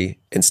carry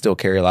and still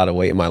carry a lot of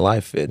weight in my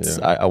life. It's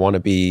I want to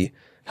be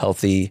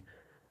healthy,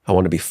 I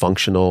want to be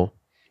functional.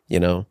 You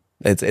know,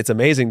 it's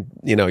amazing.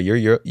 You know,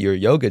 your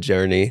yoga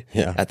journey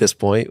at this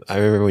point. I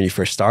remember when you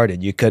first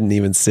started, you couldn't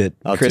even sit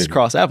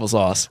crisscross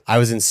applesauce. I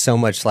was in so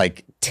much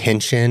like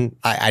tension.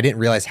 I didn't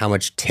realize how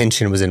much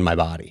tension was in my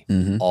body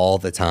all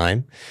the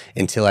time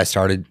until I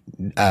started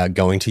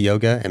going to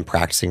yoga and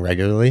practicing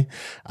regularly,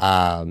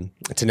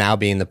 to now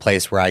be in the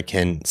place where I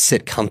can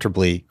sit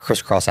comfortably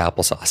crisscross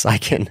applesauce.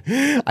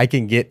 I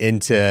can get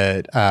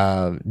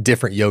into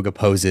different yoga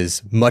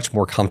poses much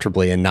more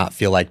comfortably and not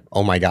feel like,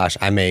 oh my gosh,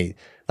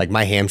 like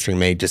my hamstring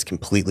may just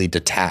completely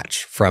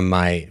detach from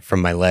my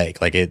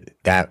leg. Like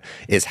that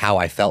is how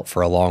I felt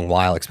for a long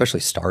while, especially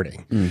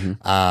starting.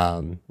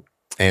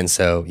 And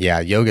so, yeah,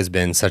 yoga's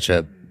been such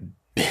a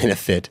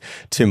benefit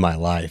to my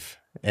life,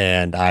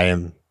 and I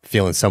am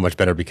feeling so much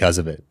better because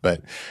of it.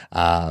 But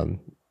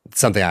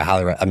something I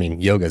highly, I mean,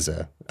 yoga's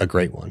a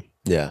great one.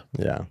 Yeah.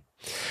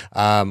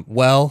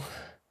 Well,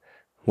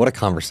 what a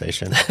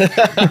conversation.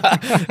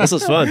 This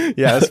was fun.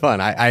 Yeah, it was fun.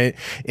 I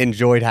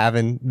enjoyed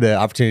having the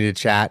opportunity to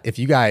chat. If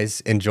you guys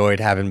enjoyed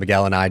having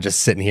Miguel and I just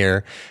sitting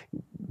here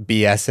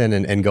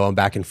BSing and going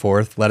back and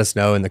forth, let us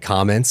know in the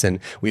comments, and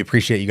we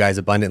appreciate you guys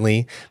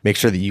abundantly. Make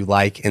sure that you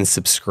like and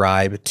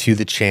subscribe to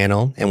the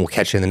channel, and we'll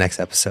catch you in the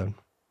next episode.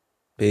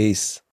 Peace.